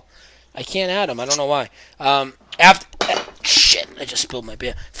call. I can't add him. I don't know why. Shit, I just spilled my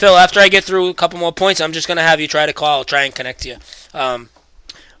beer. Phil, after I get through a couple more points, I'm just gonna have you try to call. I'll try and connect you.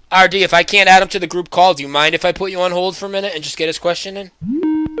 RD, if I can't add him to the group call, do you mind if I put you on hold for a minute and just get his question in?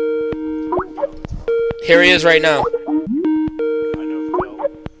 Here he is right now. I know Phil.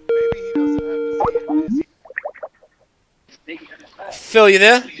 Maybe he doesn't have to say it. Phil, you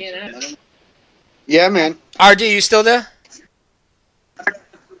there? Yeah, man. RD, you still there? A couple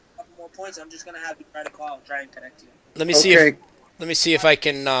more points. I'm just gonna have you try to call and try and connect you. Let me see if I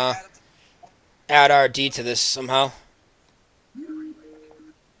can add RD to this somehow.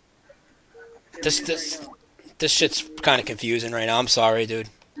 This shit's kind of confusing right now. I'm sorry, dude.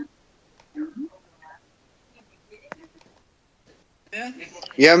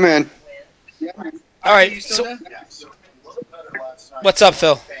 Yeah, man. All right. So, what's up,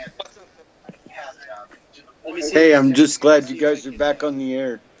 Phil? Hey, I'm just glad you guys are back on the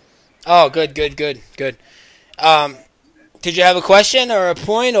air. Oh, good. Did you have a question or a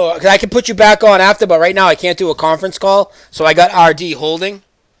point? Or cause I can put you back on after, but right now I can't do a conference call, so I got RD holding.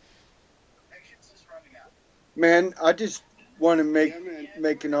 Man, I just want to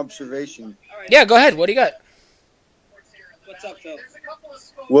make an observation. Yeah, go ahead. What do you got? What's up, Phil?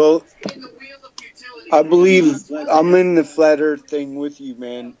 Well, I believe I'm in the flat earth thing with you,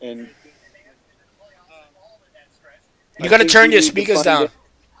 man, and you got to turn your speakers down.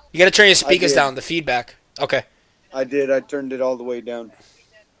 You got to turn your speakers down, the feedback. Okay. I did. I turned it all the way down.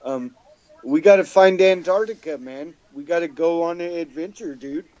 We got to find Antarctica, man. We got to go on an adventure,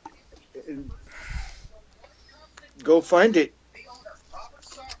 dude. Go find it.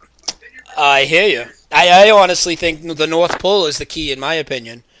 I hear you. I honestly think the North Pole is the key, in my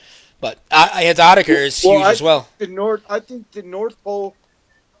opinion. But Antarctica is huge as well. I think the North Pole...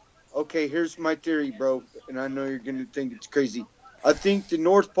 Okay, here's my theory, bro. And I know you're going to think it's crazy. I think the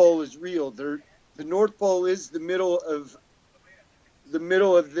North Pole is real. The North Pole is the middle of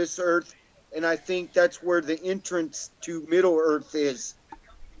this Earth. And I think that's where the entrance to Middle Earth is.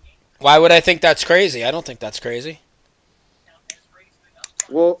 Why would I think that's crazy? I don't think that's crazy.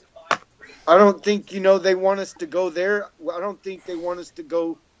 Well, I don't think, they want us to go there. I don't think they want us to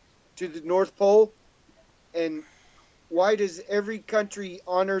go to the North Pole. And why does every country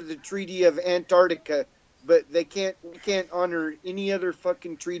honor the Treaty of Antarctica, but we can't honor any other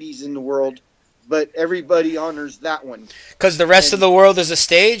fucking treaties in the world, but everybody honors that one? Because the rest of the world is a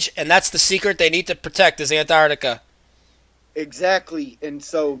stage, and that's the secret they need to protect is Antarctica. Exactly. And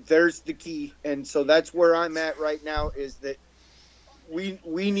so there's the key. And so that's where I'm at right now, is that we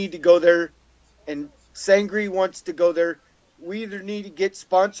need to go there, and Sangri wants to go there. We either need to get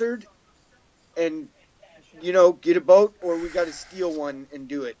sponsored and, get a boat, or we got to steal one and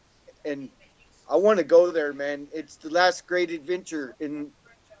do it. And I want to go there, man. It's the last great adventure in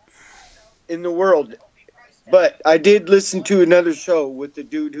the world. But I did listen to another show with the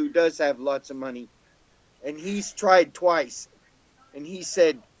dude who does have lots of money, and he's tried twice. And he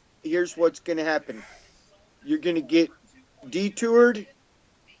said, here's what's going to happen. You're going to get detoured,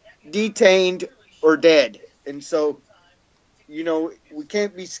 detained, or dead. And so, we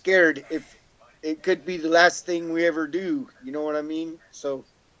can't be scared if it could be the last thing we ever do. You know what I mean? So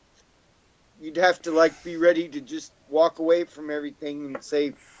you'd have to be ready to just walk away from everything and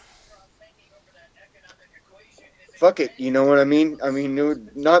say, fuck it. You know what I mean? I mean, it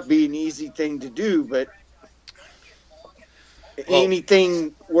would not be an easy thing to do, but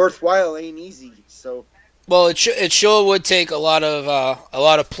anything worthwhile ain't easy. So. Well, it sure would take a lot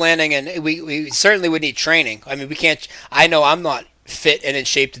of planning, and we certainly would need training. I mean, we can't. I know I'm not fit and in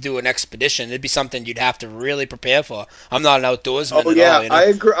shape to do an expedition. It'd be something you'd have to really prepare for. I'm not an outdoorsman at all. I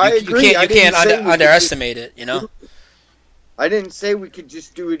agree. You can't underestimate it. I didn't say we could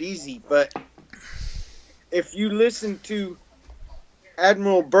just do it easy, but if you listen to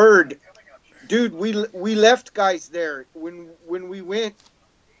Admiral Byrd, dude, we left guys there when we went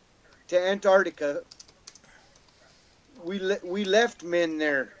to Antarctica. We left men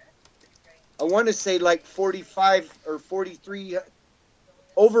there. I want to say 45 or 43,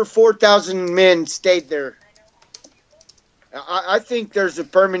 over 4,000 men stayed there. I think there's a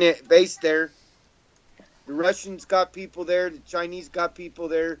permanent base there. The Russians got people there. The Chinese got people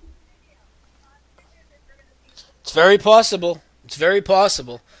there. It's very possible.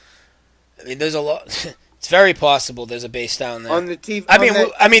 I mean, there's a lot. It's very possible there's a base down there. On the TV.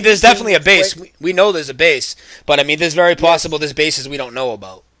 I mean, there's definitely a base. We know there's a base, but I mean, there's very possible there's bases we don't know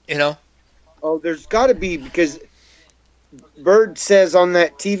about. You know? Oh, there's got to be, because Bird says on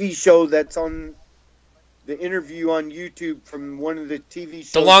that TV show that's on the interview on YouTube from one of the TV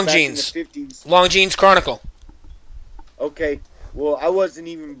shows. The Long back Jeans. in the 50s. Long Jeans Chronicle. Okay. Well, I wasn't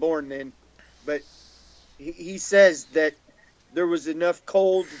even born then, but he says that there was enough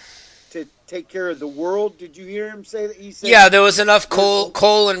coal to take care of the world. Did you hear him say that? He said, yeah, there was enough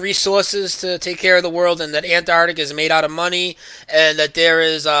coal and resources to take care of the world, and that Antarctica is made out of money, and that there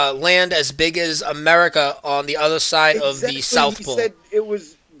is land as big as America on the other side of the South Pole. He said it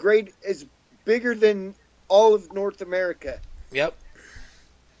was great, it's bigger than all of North America. Yep.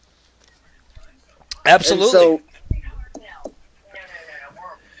 Absolutely.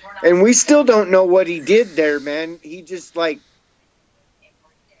 And we still don't know what he did there, man. He just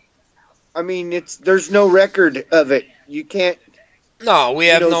I mean, there's no record of it. You can't. No, we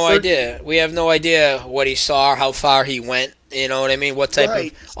have no idea. We have no idea what he saw, how far he went. You know what I mean? What type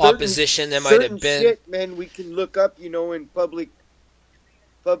of opposition there might have been. Shit, man, we can look up, in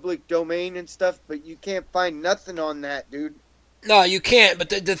public domain and stuff, but you can't find nothing on that, dude. No, you can't. But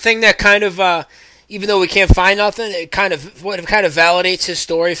the thing that kind of, even though we can't find nothing, it kind of validates his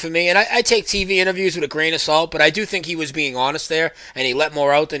story for me. And I take TV interviews with a grain of salt, but I do think he was being honest there, and he let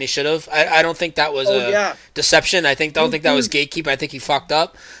more out than he should have. I don't think that was deception. I don't think that was gatekeeping. I think he fucked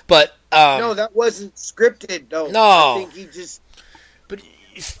up. But no, that wasn't scripted, though. No, I think he just. But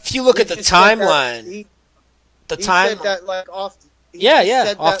if you look at the timeline, he said that off.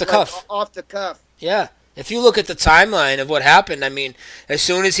 Off the cuff. Off the cuff. Yeah. If you look at the timeline of what happened, I mean, as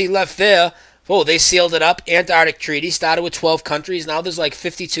soon as he left there. Oh, they sealed it up. Antarctic Treaty started with 12 countries. Now there's like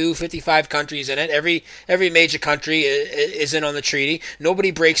 52, 55 countries in it. Every major country is in on the treaty.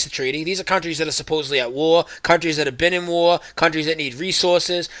 Nobody breaks the treaty. These are countries that are supposedly at war, countries that have been in war, countries that need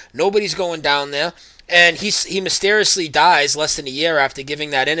resources. Nobody's going down there. And he mysteriously dies less than a year after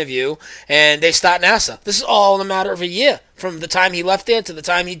giving that interview, and they start NASA. This is all in a matter of a year. From the time he left there to the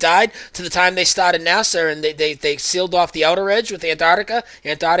time he died to the time they started NASA, and they sealed off the outer edge with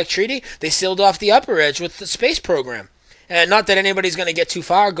Antarctic Treaty. They sealed off the upper edge with the space program. And not that anybody's going to get too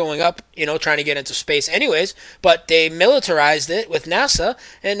far going up, trying to get into space anyways, but they militarized it with NASA,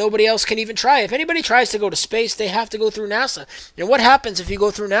 and nobody else can even try. If anybody tries to go to space, they have to go through NASA. And what happens if you go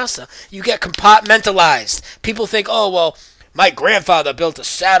through NASA? You get compartmentalized. People think, oh, well, my grandfather built a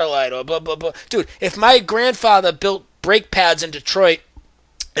satellite, or blah, blah, blah. Dude, if my grandfather built brake pads in Detroit,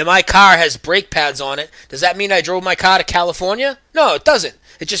 and my car has brake pads on it, does that mean I drove my car to California? No, it doesn't.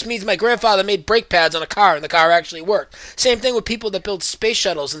 It just means my grandfather made brake pads on a car and the car actually worked. Same thing with people that build space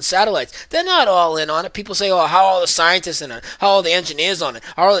shuttles and satellites. They're not all in on it. People say, oh, how are all the scientists in it? How are all the engineers on it?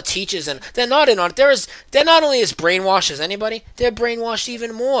 How are all the teachers in it? They're not in on it. They're not only as brainwashed as anybody, they're brainwashed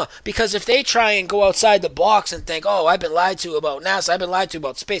even more. Because if they try and go outside the box and think, oh, I've been lied to about NASA, I've been lied to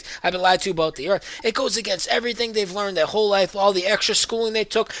about space, I've been lied to about the Earth, it goes against everything they've learned their whole life, all the extra schooling they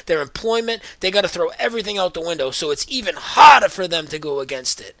took, their employment. They got to throw everything out the window, so it's even harder for them to go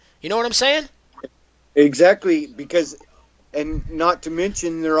against it. You know what I'm saying? Exactly, because, and not to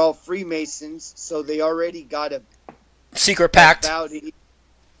mention, they're all Freemasons, so they already got a secret pact.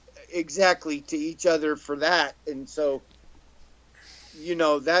 Exactly, to each other for that. And so,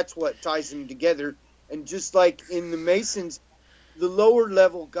 that's what ties them together. And just like in the Masons, the lower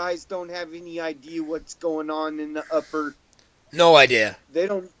level guys don't have any idea what's going on in the upper. No idea. They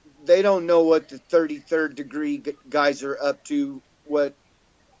don't know what the 33rd degree guys are up to, what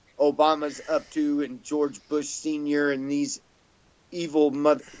Obama's up to, and George Bush Sr. and these evil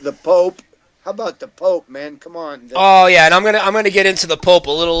the Pope. How about the Pope, man? Come on. Oh yeah, and I'm gonna get into the Pope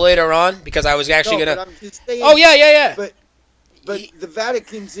a little later on, because I was actually gonna. But I'm just saying, oh yeah. But the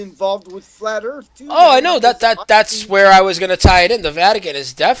Vatican's involved with flat Earth too. Oh, man. I know that's where I was gonna tie it in. The Vatican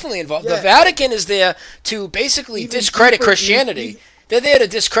is definitely involved. Yeah. The Vatican is there to basically discredit Christianity. They're there to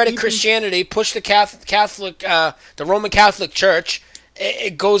discredit Christianity, push the the Roman Catholic Church.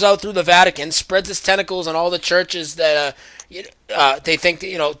 It goes out through the Vatican, spreads its tentacles on all the churches that they think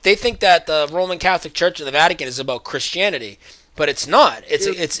that the Roman Catholic Church and the Vatican is about Christianity, but it's not.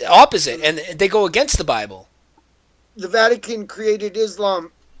 It's opposite, and they go against the Bible. The Vatican created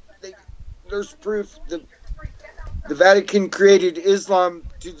Islam. There's proof. The Vatican created Islam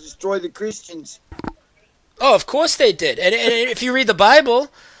to destroy the Christians. Oh, of course they did. And if you read the Bible,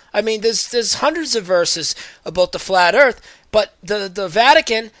 I mean, there's hundreds of verses about the flat Earth. But the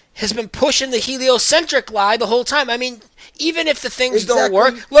Vatican has been pushing the heliocentric lie the whole time. I mean, even if the things don't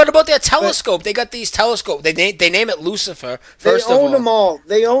work, learn about their telescope. They got these telescopes. They name it Lucifer. First they of own all, them all.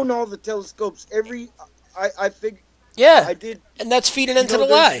 They own all the telescopes. I figured. Yeah, I did, and that's feeding into the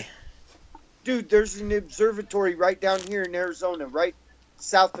lie. Dude, there's an observatory right down here in Arizona, right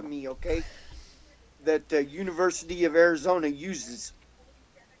south of me. Okay, that the University of Arizona uses.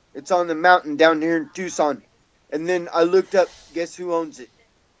 It's on the mountain down here in Tucson. And then I looked up, guess who owns it?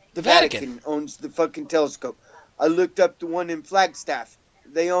 The Vatican owns the fucking telescope. I looked up the one in Flagstaff.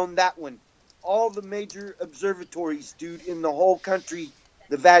 They own that one. All the major observatories, dude, in the whole country,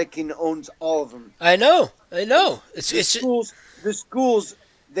 the Vatican owns all of them. I know. It's schools. The schools,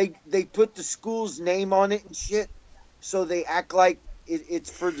 they put the school's name on it and shit, so they act like it's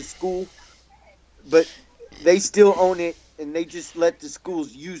for the school, but they still own it, and they just let the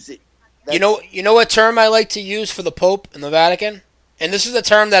schools use it. You know what term I like to use for the Pope and the Vatican? And this is a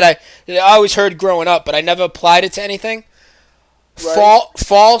term that I always heard growing up, but I never applied it to anything. Right.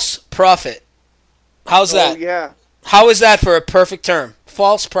 False prophet. How's that? Yeah. How is that for a perfect term?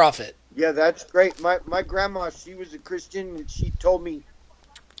 False prophet. Yeah, that's great. My grandma, she was a Christian, and she told me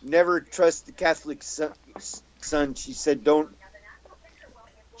never trust the Catholic son. She said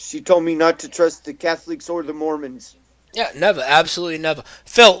she told me not to trust the Catholics or the Mormons. Yeah, never. Absolutely never.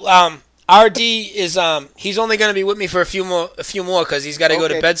 Phil, RD is he's only going to be with me for a few more because he's got to go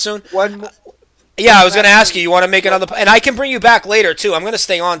to bed soon. One more. Yeah, I was going to ask you want to make another, and I can bring you back later too. I'm going to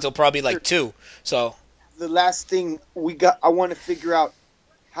stay on till probably like 2. So the last thing I want to figure out,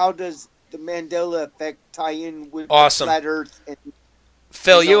 how does the Mandela effect tie in with flat Earth? And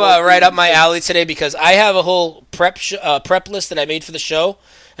Phil, you are right up my alley today because I have a whole prep list that I made for the show.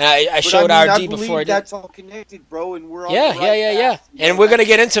 And I showed RD before I did. That's all connected, bro, and we're all yeah. And we're gonna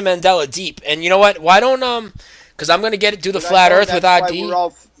get into Mandela deep. And you know what? Why don't because I'm gonna do the flat Earth with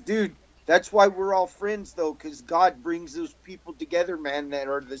RD. Dude, that's why we're all friends, though, because God brings those people together, man, that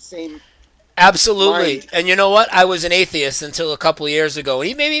are the same. Absolutely. Mind. And you know what? I was an atheist until a couple of years ago,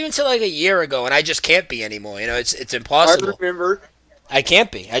 maybe even until like a year ago, and I just can't be anymore. You know, it's impossible. I remember. I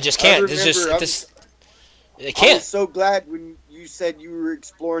can't be. I just can't. I can't. I was so glad when you said you were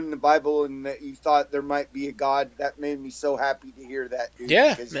exploring the Bible and that you thought there might be a God. That made me so happy to hear that, dude.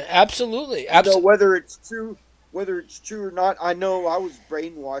 Yeah, absolutely. Whether it's true or not, I know I was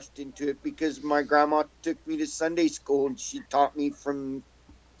brainwashed into it because my grandma took me to Sunday school and she taught me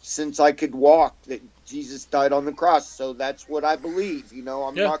since I could walk that Jesus died on the cross. So that's what I believe. You know,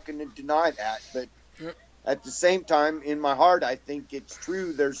 I'm not going to deny that, but. At the same time, in my heart, I think it's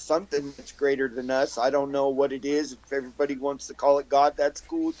true. There's something that's greater than us. I don't know what it is. If everybody wants to call it God, that's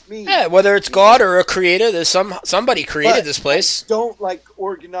cool with me. Yeah, whether it's God or a creator, there's somebody created this place. I don't like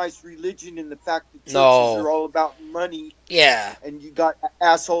organized religion and the fact that churches are all about money. Yeah. And you got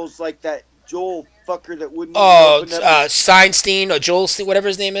assholes like that Joel fucker that wouldn't. Steinstein or Joelstein, whatever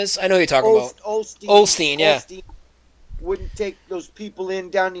his name is. I know who you're talking about. Olstein, yeah. Olstein wouldn't take those people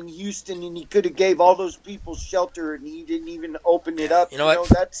down in Houston, and he could have gave all those people shelter, and he didn't even open it up. You know what?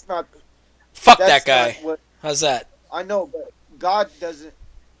 That's not. Fuck that guy. How's that? I know, but God doesn't.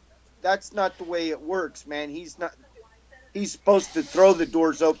 That's not the way it works, man. He's not. He's supposed to throw the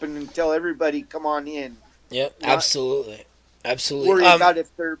doors open and tell everybody, "Come on in." Yep, absolutely. Worry about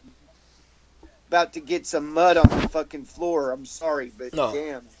if they're about to get some mud on the fucking floor. I'm sorry, but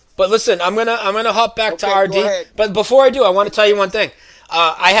damn. But listen, I'm gonna hop back to RD. But before I do, I want to tell you one thing.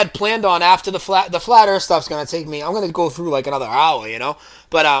 I had planned on after the flat Earth stuff's gonna take me. I'm gonna go through like another hour, you know.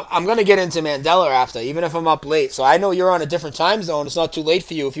 But I'm gonna get into Mandela after, even if I'm up late. So I know you're on a different time zone. It's not too late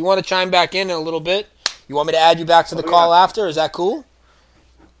for you. If you want to chime back in a little bit, you want me to add you back to the call after? Is that cool?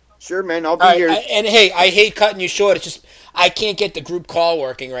 Sure, man. I'll be here. And hey, I hate cutting you short. It's just I can't get the group call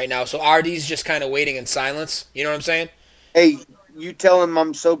working right now. So RD's just kind of waiting in silence. You know what I'm saying? Hey. You tell him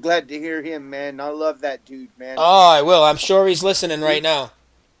I'm so glad to hear him, man. I love that dude, man. Oh, I will. I'm sure he's listening right now.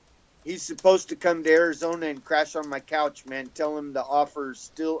 He's supposed to come to Arizona and crash on my couch, man. Tell him the offer's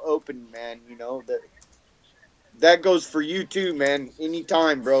still open, man. You know, that goes for you too, man.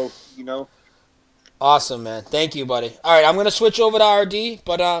 Anytime, bro. You know. Awesome, man. Thank you, buddy. All right, I'm going to switch over to RD,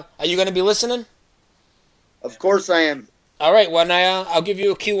 but are you going to be listening? Of course I am. All right, well, I'll give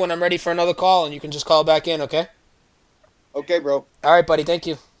you a cue when I'm ready for another call, and you can just call back in, okay? Okay, bro. All right, buddy. Thank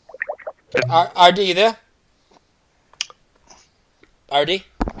you. RD, you there? RD?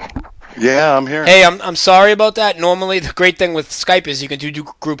 Yeah, I'm here. Hey, I'm sorry about that. Normally, the great thing with Skype is you can do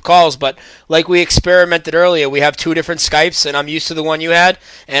group calls, but like we experimented earlier, we have 2 different Skypes, and I'm used to the one you had,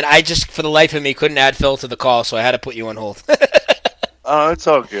 and I just, for the life of me, couldn't add Phil to the call, so I had to put you on hold. Oh, it's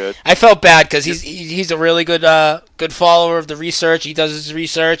all good. I felt bad because he's a really good good follower of the research. He does his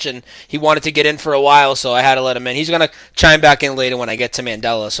research, and he wanted to get in for a while, so I had to let him in. He's gonna chime back in later when I get to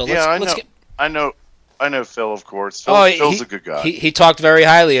Mandela. So let's get. I know Phil, of course. Phil's a good guy. He talked very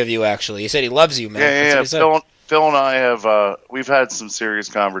highly of you, actually. He said he loves you, man. Yeah. Phil and I have we've had some serious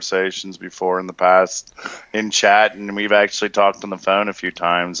conversations before in the past in chat, and we've actually talked on the phone a few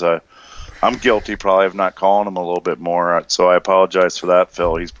times. I'm guilty probably of not calling him a little bit more, so I apologize for that,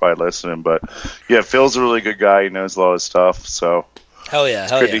 Phil. He's probably listening, but yeah, Phil's a really good guy. He knows a lot of stuff, so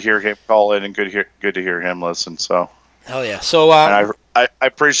it's good to hear him call in and good to hear him listen. So hell yeah. So and I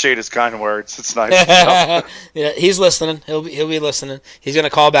appreciate his kind words. It's nice. Yeah, he's listening. He'll be listening. He's gonna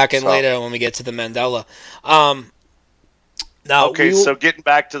call back in later when we get to the Mandela. Now, okay, so getting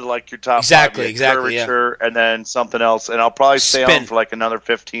back to your top exactly, curvature, and then something else, and I'll probably stay on for like another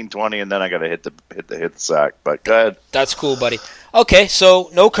 15, 20, and then I gotta hit the sack. But go ahead. That's cool, buddy. Okay,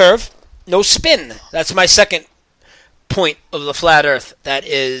 so no curve, no spin. That's my second point of the flat Earth. That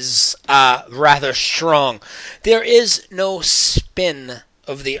is rather strong. There is no spin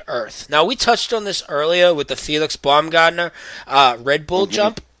of the Earth. Now we touched on this earlier with the Felix Baumgartner Red Bull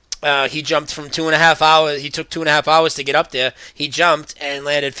jump. He jumped from 2.5 hours. He took 2.5 hours to get up there. He jumped and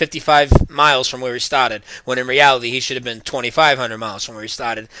landed 55 miles from where he started, when in reality he should have been 2,500 miles from where he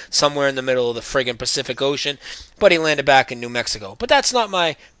started, somewhere in the middle of the friggin' Pacific Ocean. But he landed back in New Mexico. But that's not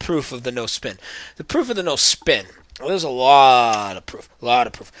my proof of the no spin. The proof of the no spin. Well, there's a lot of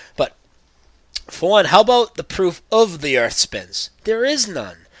proof. But for one, how about the proof of the Earth spins? There is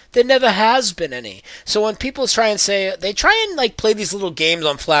none. There never has been any. So when people try and say, they try and play these little games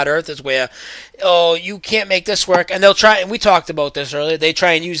on flat earthers where, oh, you can't make this work, and they'll try, and we talked about this earlier, they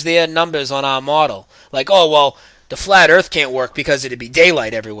try and use their numbers on our model. Like, oh, well, the flat earth can't work because it'd be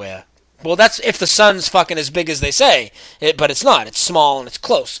daylight everywhere. Well, that's if the sun's fucking as big as they say, but it's not. It's small and it's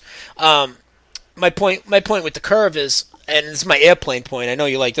close. My point with the curve is, and this is my airplane point, I know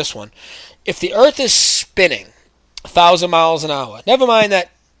you like this one, if the earth is spinning 1,000 miles an hour, never mind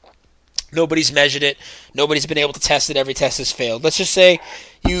that nobody's measured it. Nobody's been able to test it. Every test has failed. Let's just say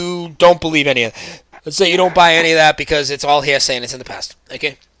you don't believe any of that. Let's say you don't buy any of that because it's all hearsay and it's in the past.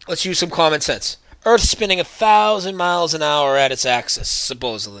 Okay? Let's use some common sense. Earth spinning 1,000 miles an hour at its axis,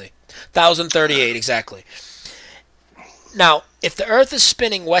 supposedly. 1,038 exactly. Now, if the Earth is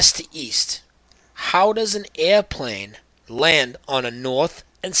spinning west to east, how does an airplane land on a north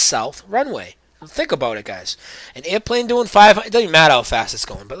and south runway? Think about it, guys. An airplane doing 500, it doesn't matter how fast it's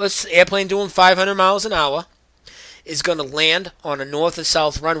going, but airplane doing 500 miles an hour is going to land on a north and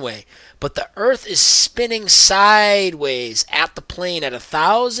south runway. But the Earth is spinning sideways at the plane at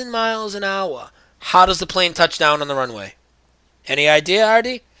 1,000 miles an hour. How does the plane touch down on the runway? Any idea,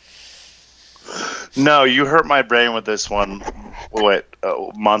 Artie? No, you hurt my brain with this one, a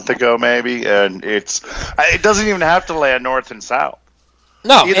month ago maybe, and it doesn't even have to land north and south.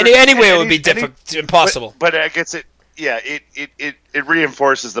 No, anywhere would be different, impossible. But I guess it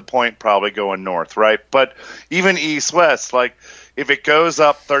reinforces the point probably going north, right? But even east-west, like if it goes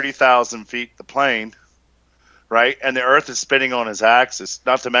up 30,000 feet, the plane, right, and the Earth is spinning on its axis,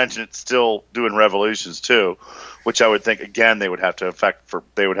 not to mention it's still doing revolutions too, which I would think, again, they would have to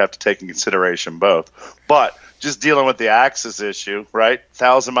take in consideration both. But just dealing with the axis issue, right,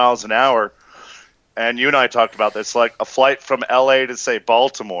 1,000 miles an hour, and you and I talked about this, like a flight from LA to say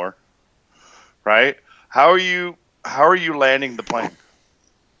Baltimore, right? How are you landing the plane?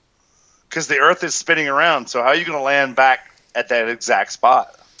 Because the Earth is spinning around, so how are you going to land back at that exact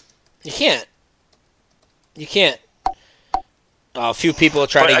spot? You can't. A few people are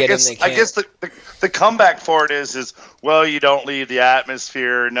trying to get in. They can't. I guess the comeback for it is well, you don't leave the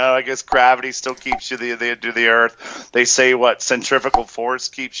atmosphere. No, I guess gravity still keeps you to the Earth. They say centrifugal force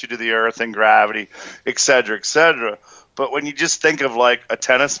keeps you to the Earth and gravity, et cetera, et cetera. But when you just think of like a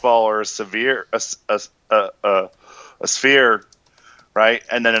tennis ball or a sphere, right,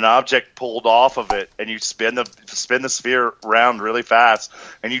 and then an object pulled off of it, and you spin the sphere around really fast,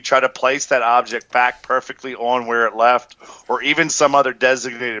 and you try to place that object back perfectly on where it left, or even some other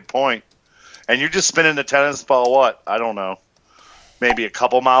designated point, and you're just spinning the tennis ball. I don't know, maybe a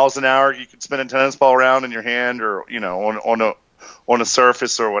couple miles an hour. You could spin a tennis ball around in your hand, or on a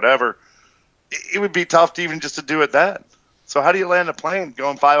surface or whatever. It would be tough to even just to do it then. So how do you land a plane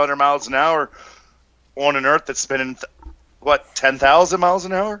going 500 miles an hour on an Earth that's spinning 10,000 miles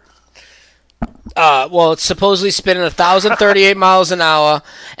an hour? Well, it's supposedly spinning 1,038 miles an hour,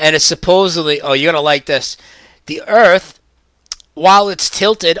 and it's supposedly, oh, you're going to like this, the Earth, while it's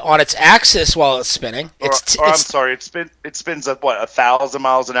tilted on its axis while it's spinning, I'm sorry, it spins at 1,000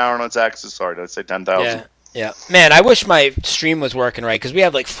 miles an hour on its axis. Sorry, did I say 10,000? Yeah, man, I wish my stream was working right because we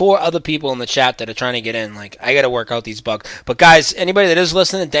have like 4 other people in the chat that are trying to get in. Like, I got to work out these bugs. But guys, anybody that is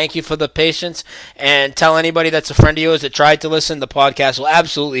listening, thank you for the patience, and tell anybody that's a friend of yours that tried to listen. The podcast will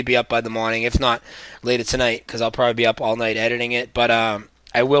absolutely be up by the morning, if not later tonight, because I'll probably be up all night editing it. But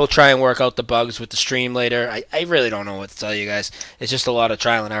I will try and work out the bugs with the stream later. I really don't know what to tell you guys. It's just a lot of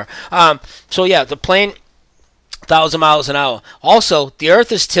trial and error. So yeah, the plane. 1,000 miles an hour. Also, the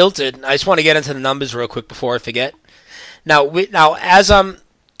Earth is tilted. I just want to get into the numbers real quick before I forget. Now, as I'm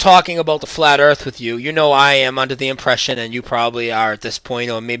talking about the flat Earth with you, you know I am under the impression, and you probably are at this point,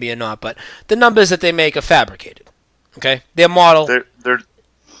 or maybe you're not, but the numbers that they make are fabricated. Okay, their model. They're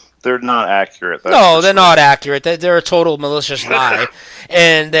not accurate. No, they're not accurate. They're a total malicious lie,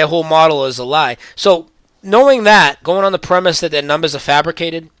 and their whole model is a lie. So, knowing that, going on the premise that their numbers are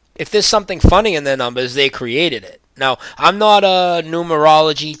fabricated. If there's something funny in their numbers, they created it. Now, I'm not a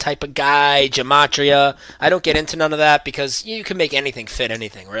numerology type of guy, gematria. I don't get into none of that because you can make anything fit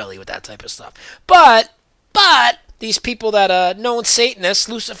anything, really, with that type of stuff. But these people that are known Satanists,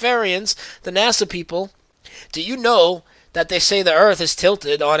 Luciferians, the NASA people, do you know that they say the Earth is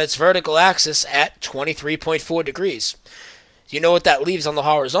tilted on its vertical axis at 23.4 degrees? You know what that leaves on the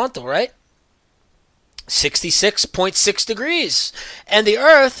horizontal, right? 66.6 degrees. And the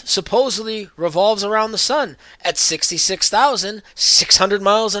Earth supposedly revolves around the sun at 66,600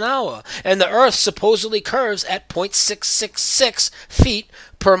 miles an hour. And the Earth supposedly curves at 0.666 feet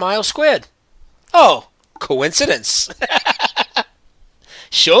per mile squared. Oh, coincidence.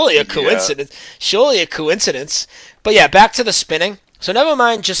 Surely a coincidence. Yeah. Surely a coincidence. But yeah, back to the spinning. So never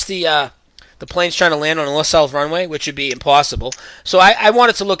mind just the plane's trying to land on a north-south runway, which would be impossible. So I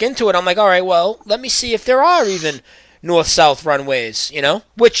wanted to look into it. I'm like, all right, well, let me see if there are even north-south runways, you know?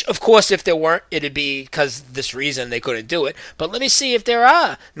 Which, of course, if there weren't, it'd be because this reason they couldn't do it. But let me see if there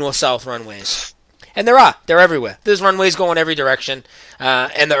are north-south runways. And there are. They're everywhere. There's runways going every direction.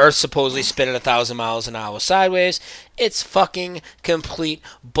 And the Earth's supposedly spinning 1,000 miles an hour sideways. It's fucking complete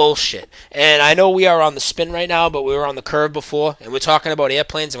bullshit. And I know we are on the spin right now, but we were on the curve before. And we're talking about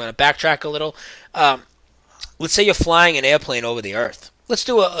airplanes. I'm going to backtrack a little. Let's say you're flying an airplane over the Earth. Let's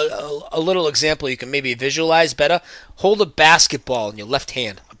do a little example you can maybe visualize better. Hold a basketball in your left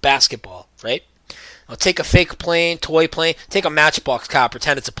hand. A basketball, right? Now take a fake plane, toy plane. Take a Matchbox car.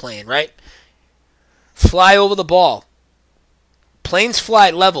 Pretend it's a plane, right? Fly over the ball. Planes fly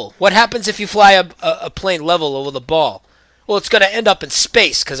level. What happens if you fly a plane level over the ball? Well, it's going to end up in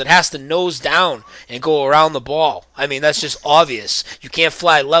space because it has to nose down and go around the ball. I mean, that's just obvious. You can't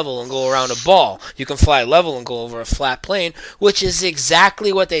fly level and go around a ball. You can fly level and go over a flat plane, which is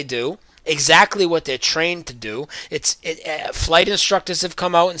exactly what they do. Exactly what they're trained to do. Flight instructors have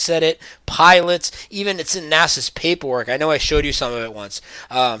come out and said it. Pilots, even it's in NASA's paperwork. I know I showed you some of it once.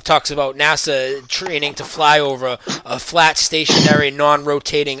 Talks about NASA training to fly over a flat, stationary,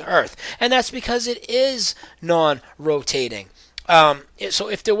 non-rotating Earth, and that's because it is non-rotating. So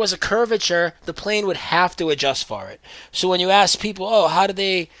if there was a curvature, the plane would have to adjust for it. So when you ask people, how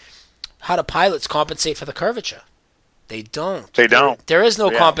do pilots compensate for the curvature? They don't. There is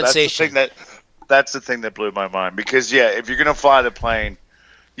no compensation. That's the thing that blew my mind because if you're gonna fly the plane,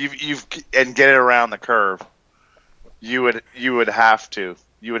 and get it around the curve, you would have to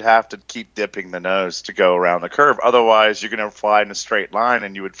keep dipping the nose to go around the curve. Otherwise, you're gonna fly in a straight line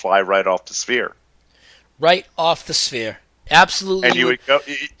and you would fly right off the sphere. Right off the sphere, absolutely. And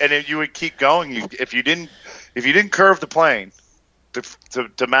you would keep going. If you didn't curve the plane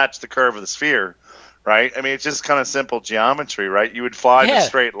to match the curve of the sphere. Right? I mean, it's just kind of simple geometry, right? You would fly in a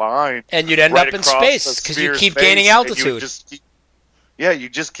straight line. And you'd end up in space because you keep gaining altitude. You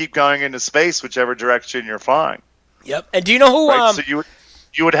just keep going into space, whichever direction you're flying. Yep. And do you know who... Right? So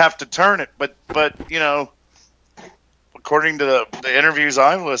you would have to turn it. But according to the interviews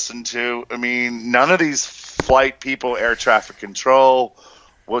I've listened to, I mean, none of these flight people, air traffic control...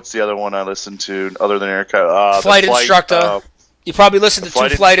 What's the other one I listened to other than air... flight instructor. You probably listen to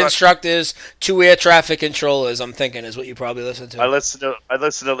 2 flight instructors, 2 air traffic controllers. I'm thinking is what you probably listen to. I listened to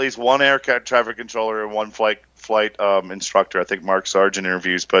at least 1 air traffic controller and 1 flight instructor. I think Mark Sargent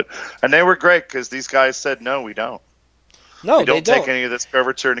interviews, and they were great because these guys said no, we don't. No, they don't take any of this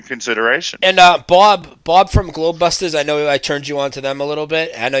curvature into consideration. And Bob from Globebusters, I know I turned you on to them a little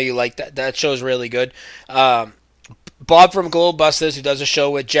bit. I know you like that. That show's really good. Bob from Globebusters, who does a show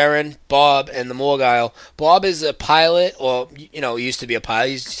with Jaron, Bob, and the Morgile. Bob is a pilot, or, he used to be a pilot.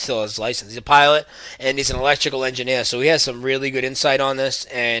 He still has his license. He's a pilot, and he's an electrical engineer, so he has some really good insight on this,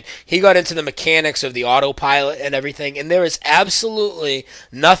 and he got into the mechanics of the autopilot and everything, and there is absolutely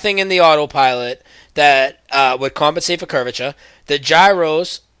nothing in the autopilot that would compensate for curvature. The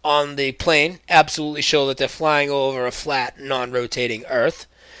gyros on the plane absolutely show that they're flying over a flat, non-rotating Earth.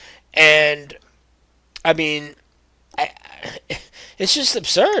 And, I mean, it's just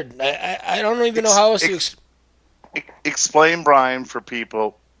absurd. I don't even know how else to explain, Brian, for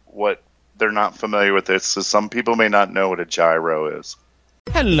people what they're not familiar with this. So some people may not know what a gyro is.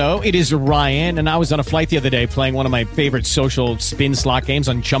 Hello, it is Ryan, and I was on a flight the other day playing one of my favorite social spin slot games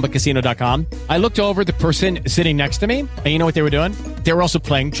on ChumbaCasino.com. I looked over at the person sitting next to me, and you know what they were doing? They were also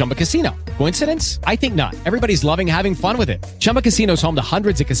playing Chumba Casino. Coincidence? I think not. Everybody's loving having fun with it. Chumba Casino is home to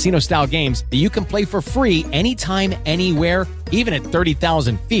hundreds of casino-style games that you can play for free anytime, anywhere, even at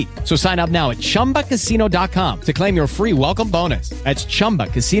 30,000 feet. So sign up now at ChumbaCasino.com to claim your free welcome bonus. That's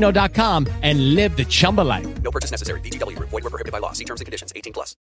ChumbaCasino.com and live the Chumba life. No purchase necessary. VGW. Void where prohibited by law. See terms and conditions. 18+.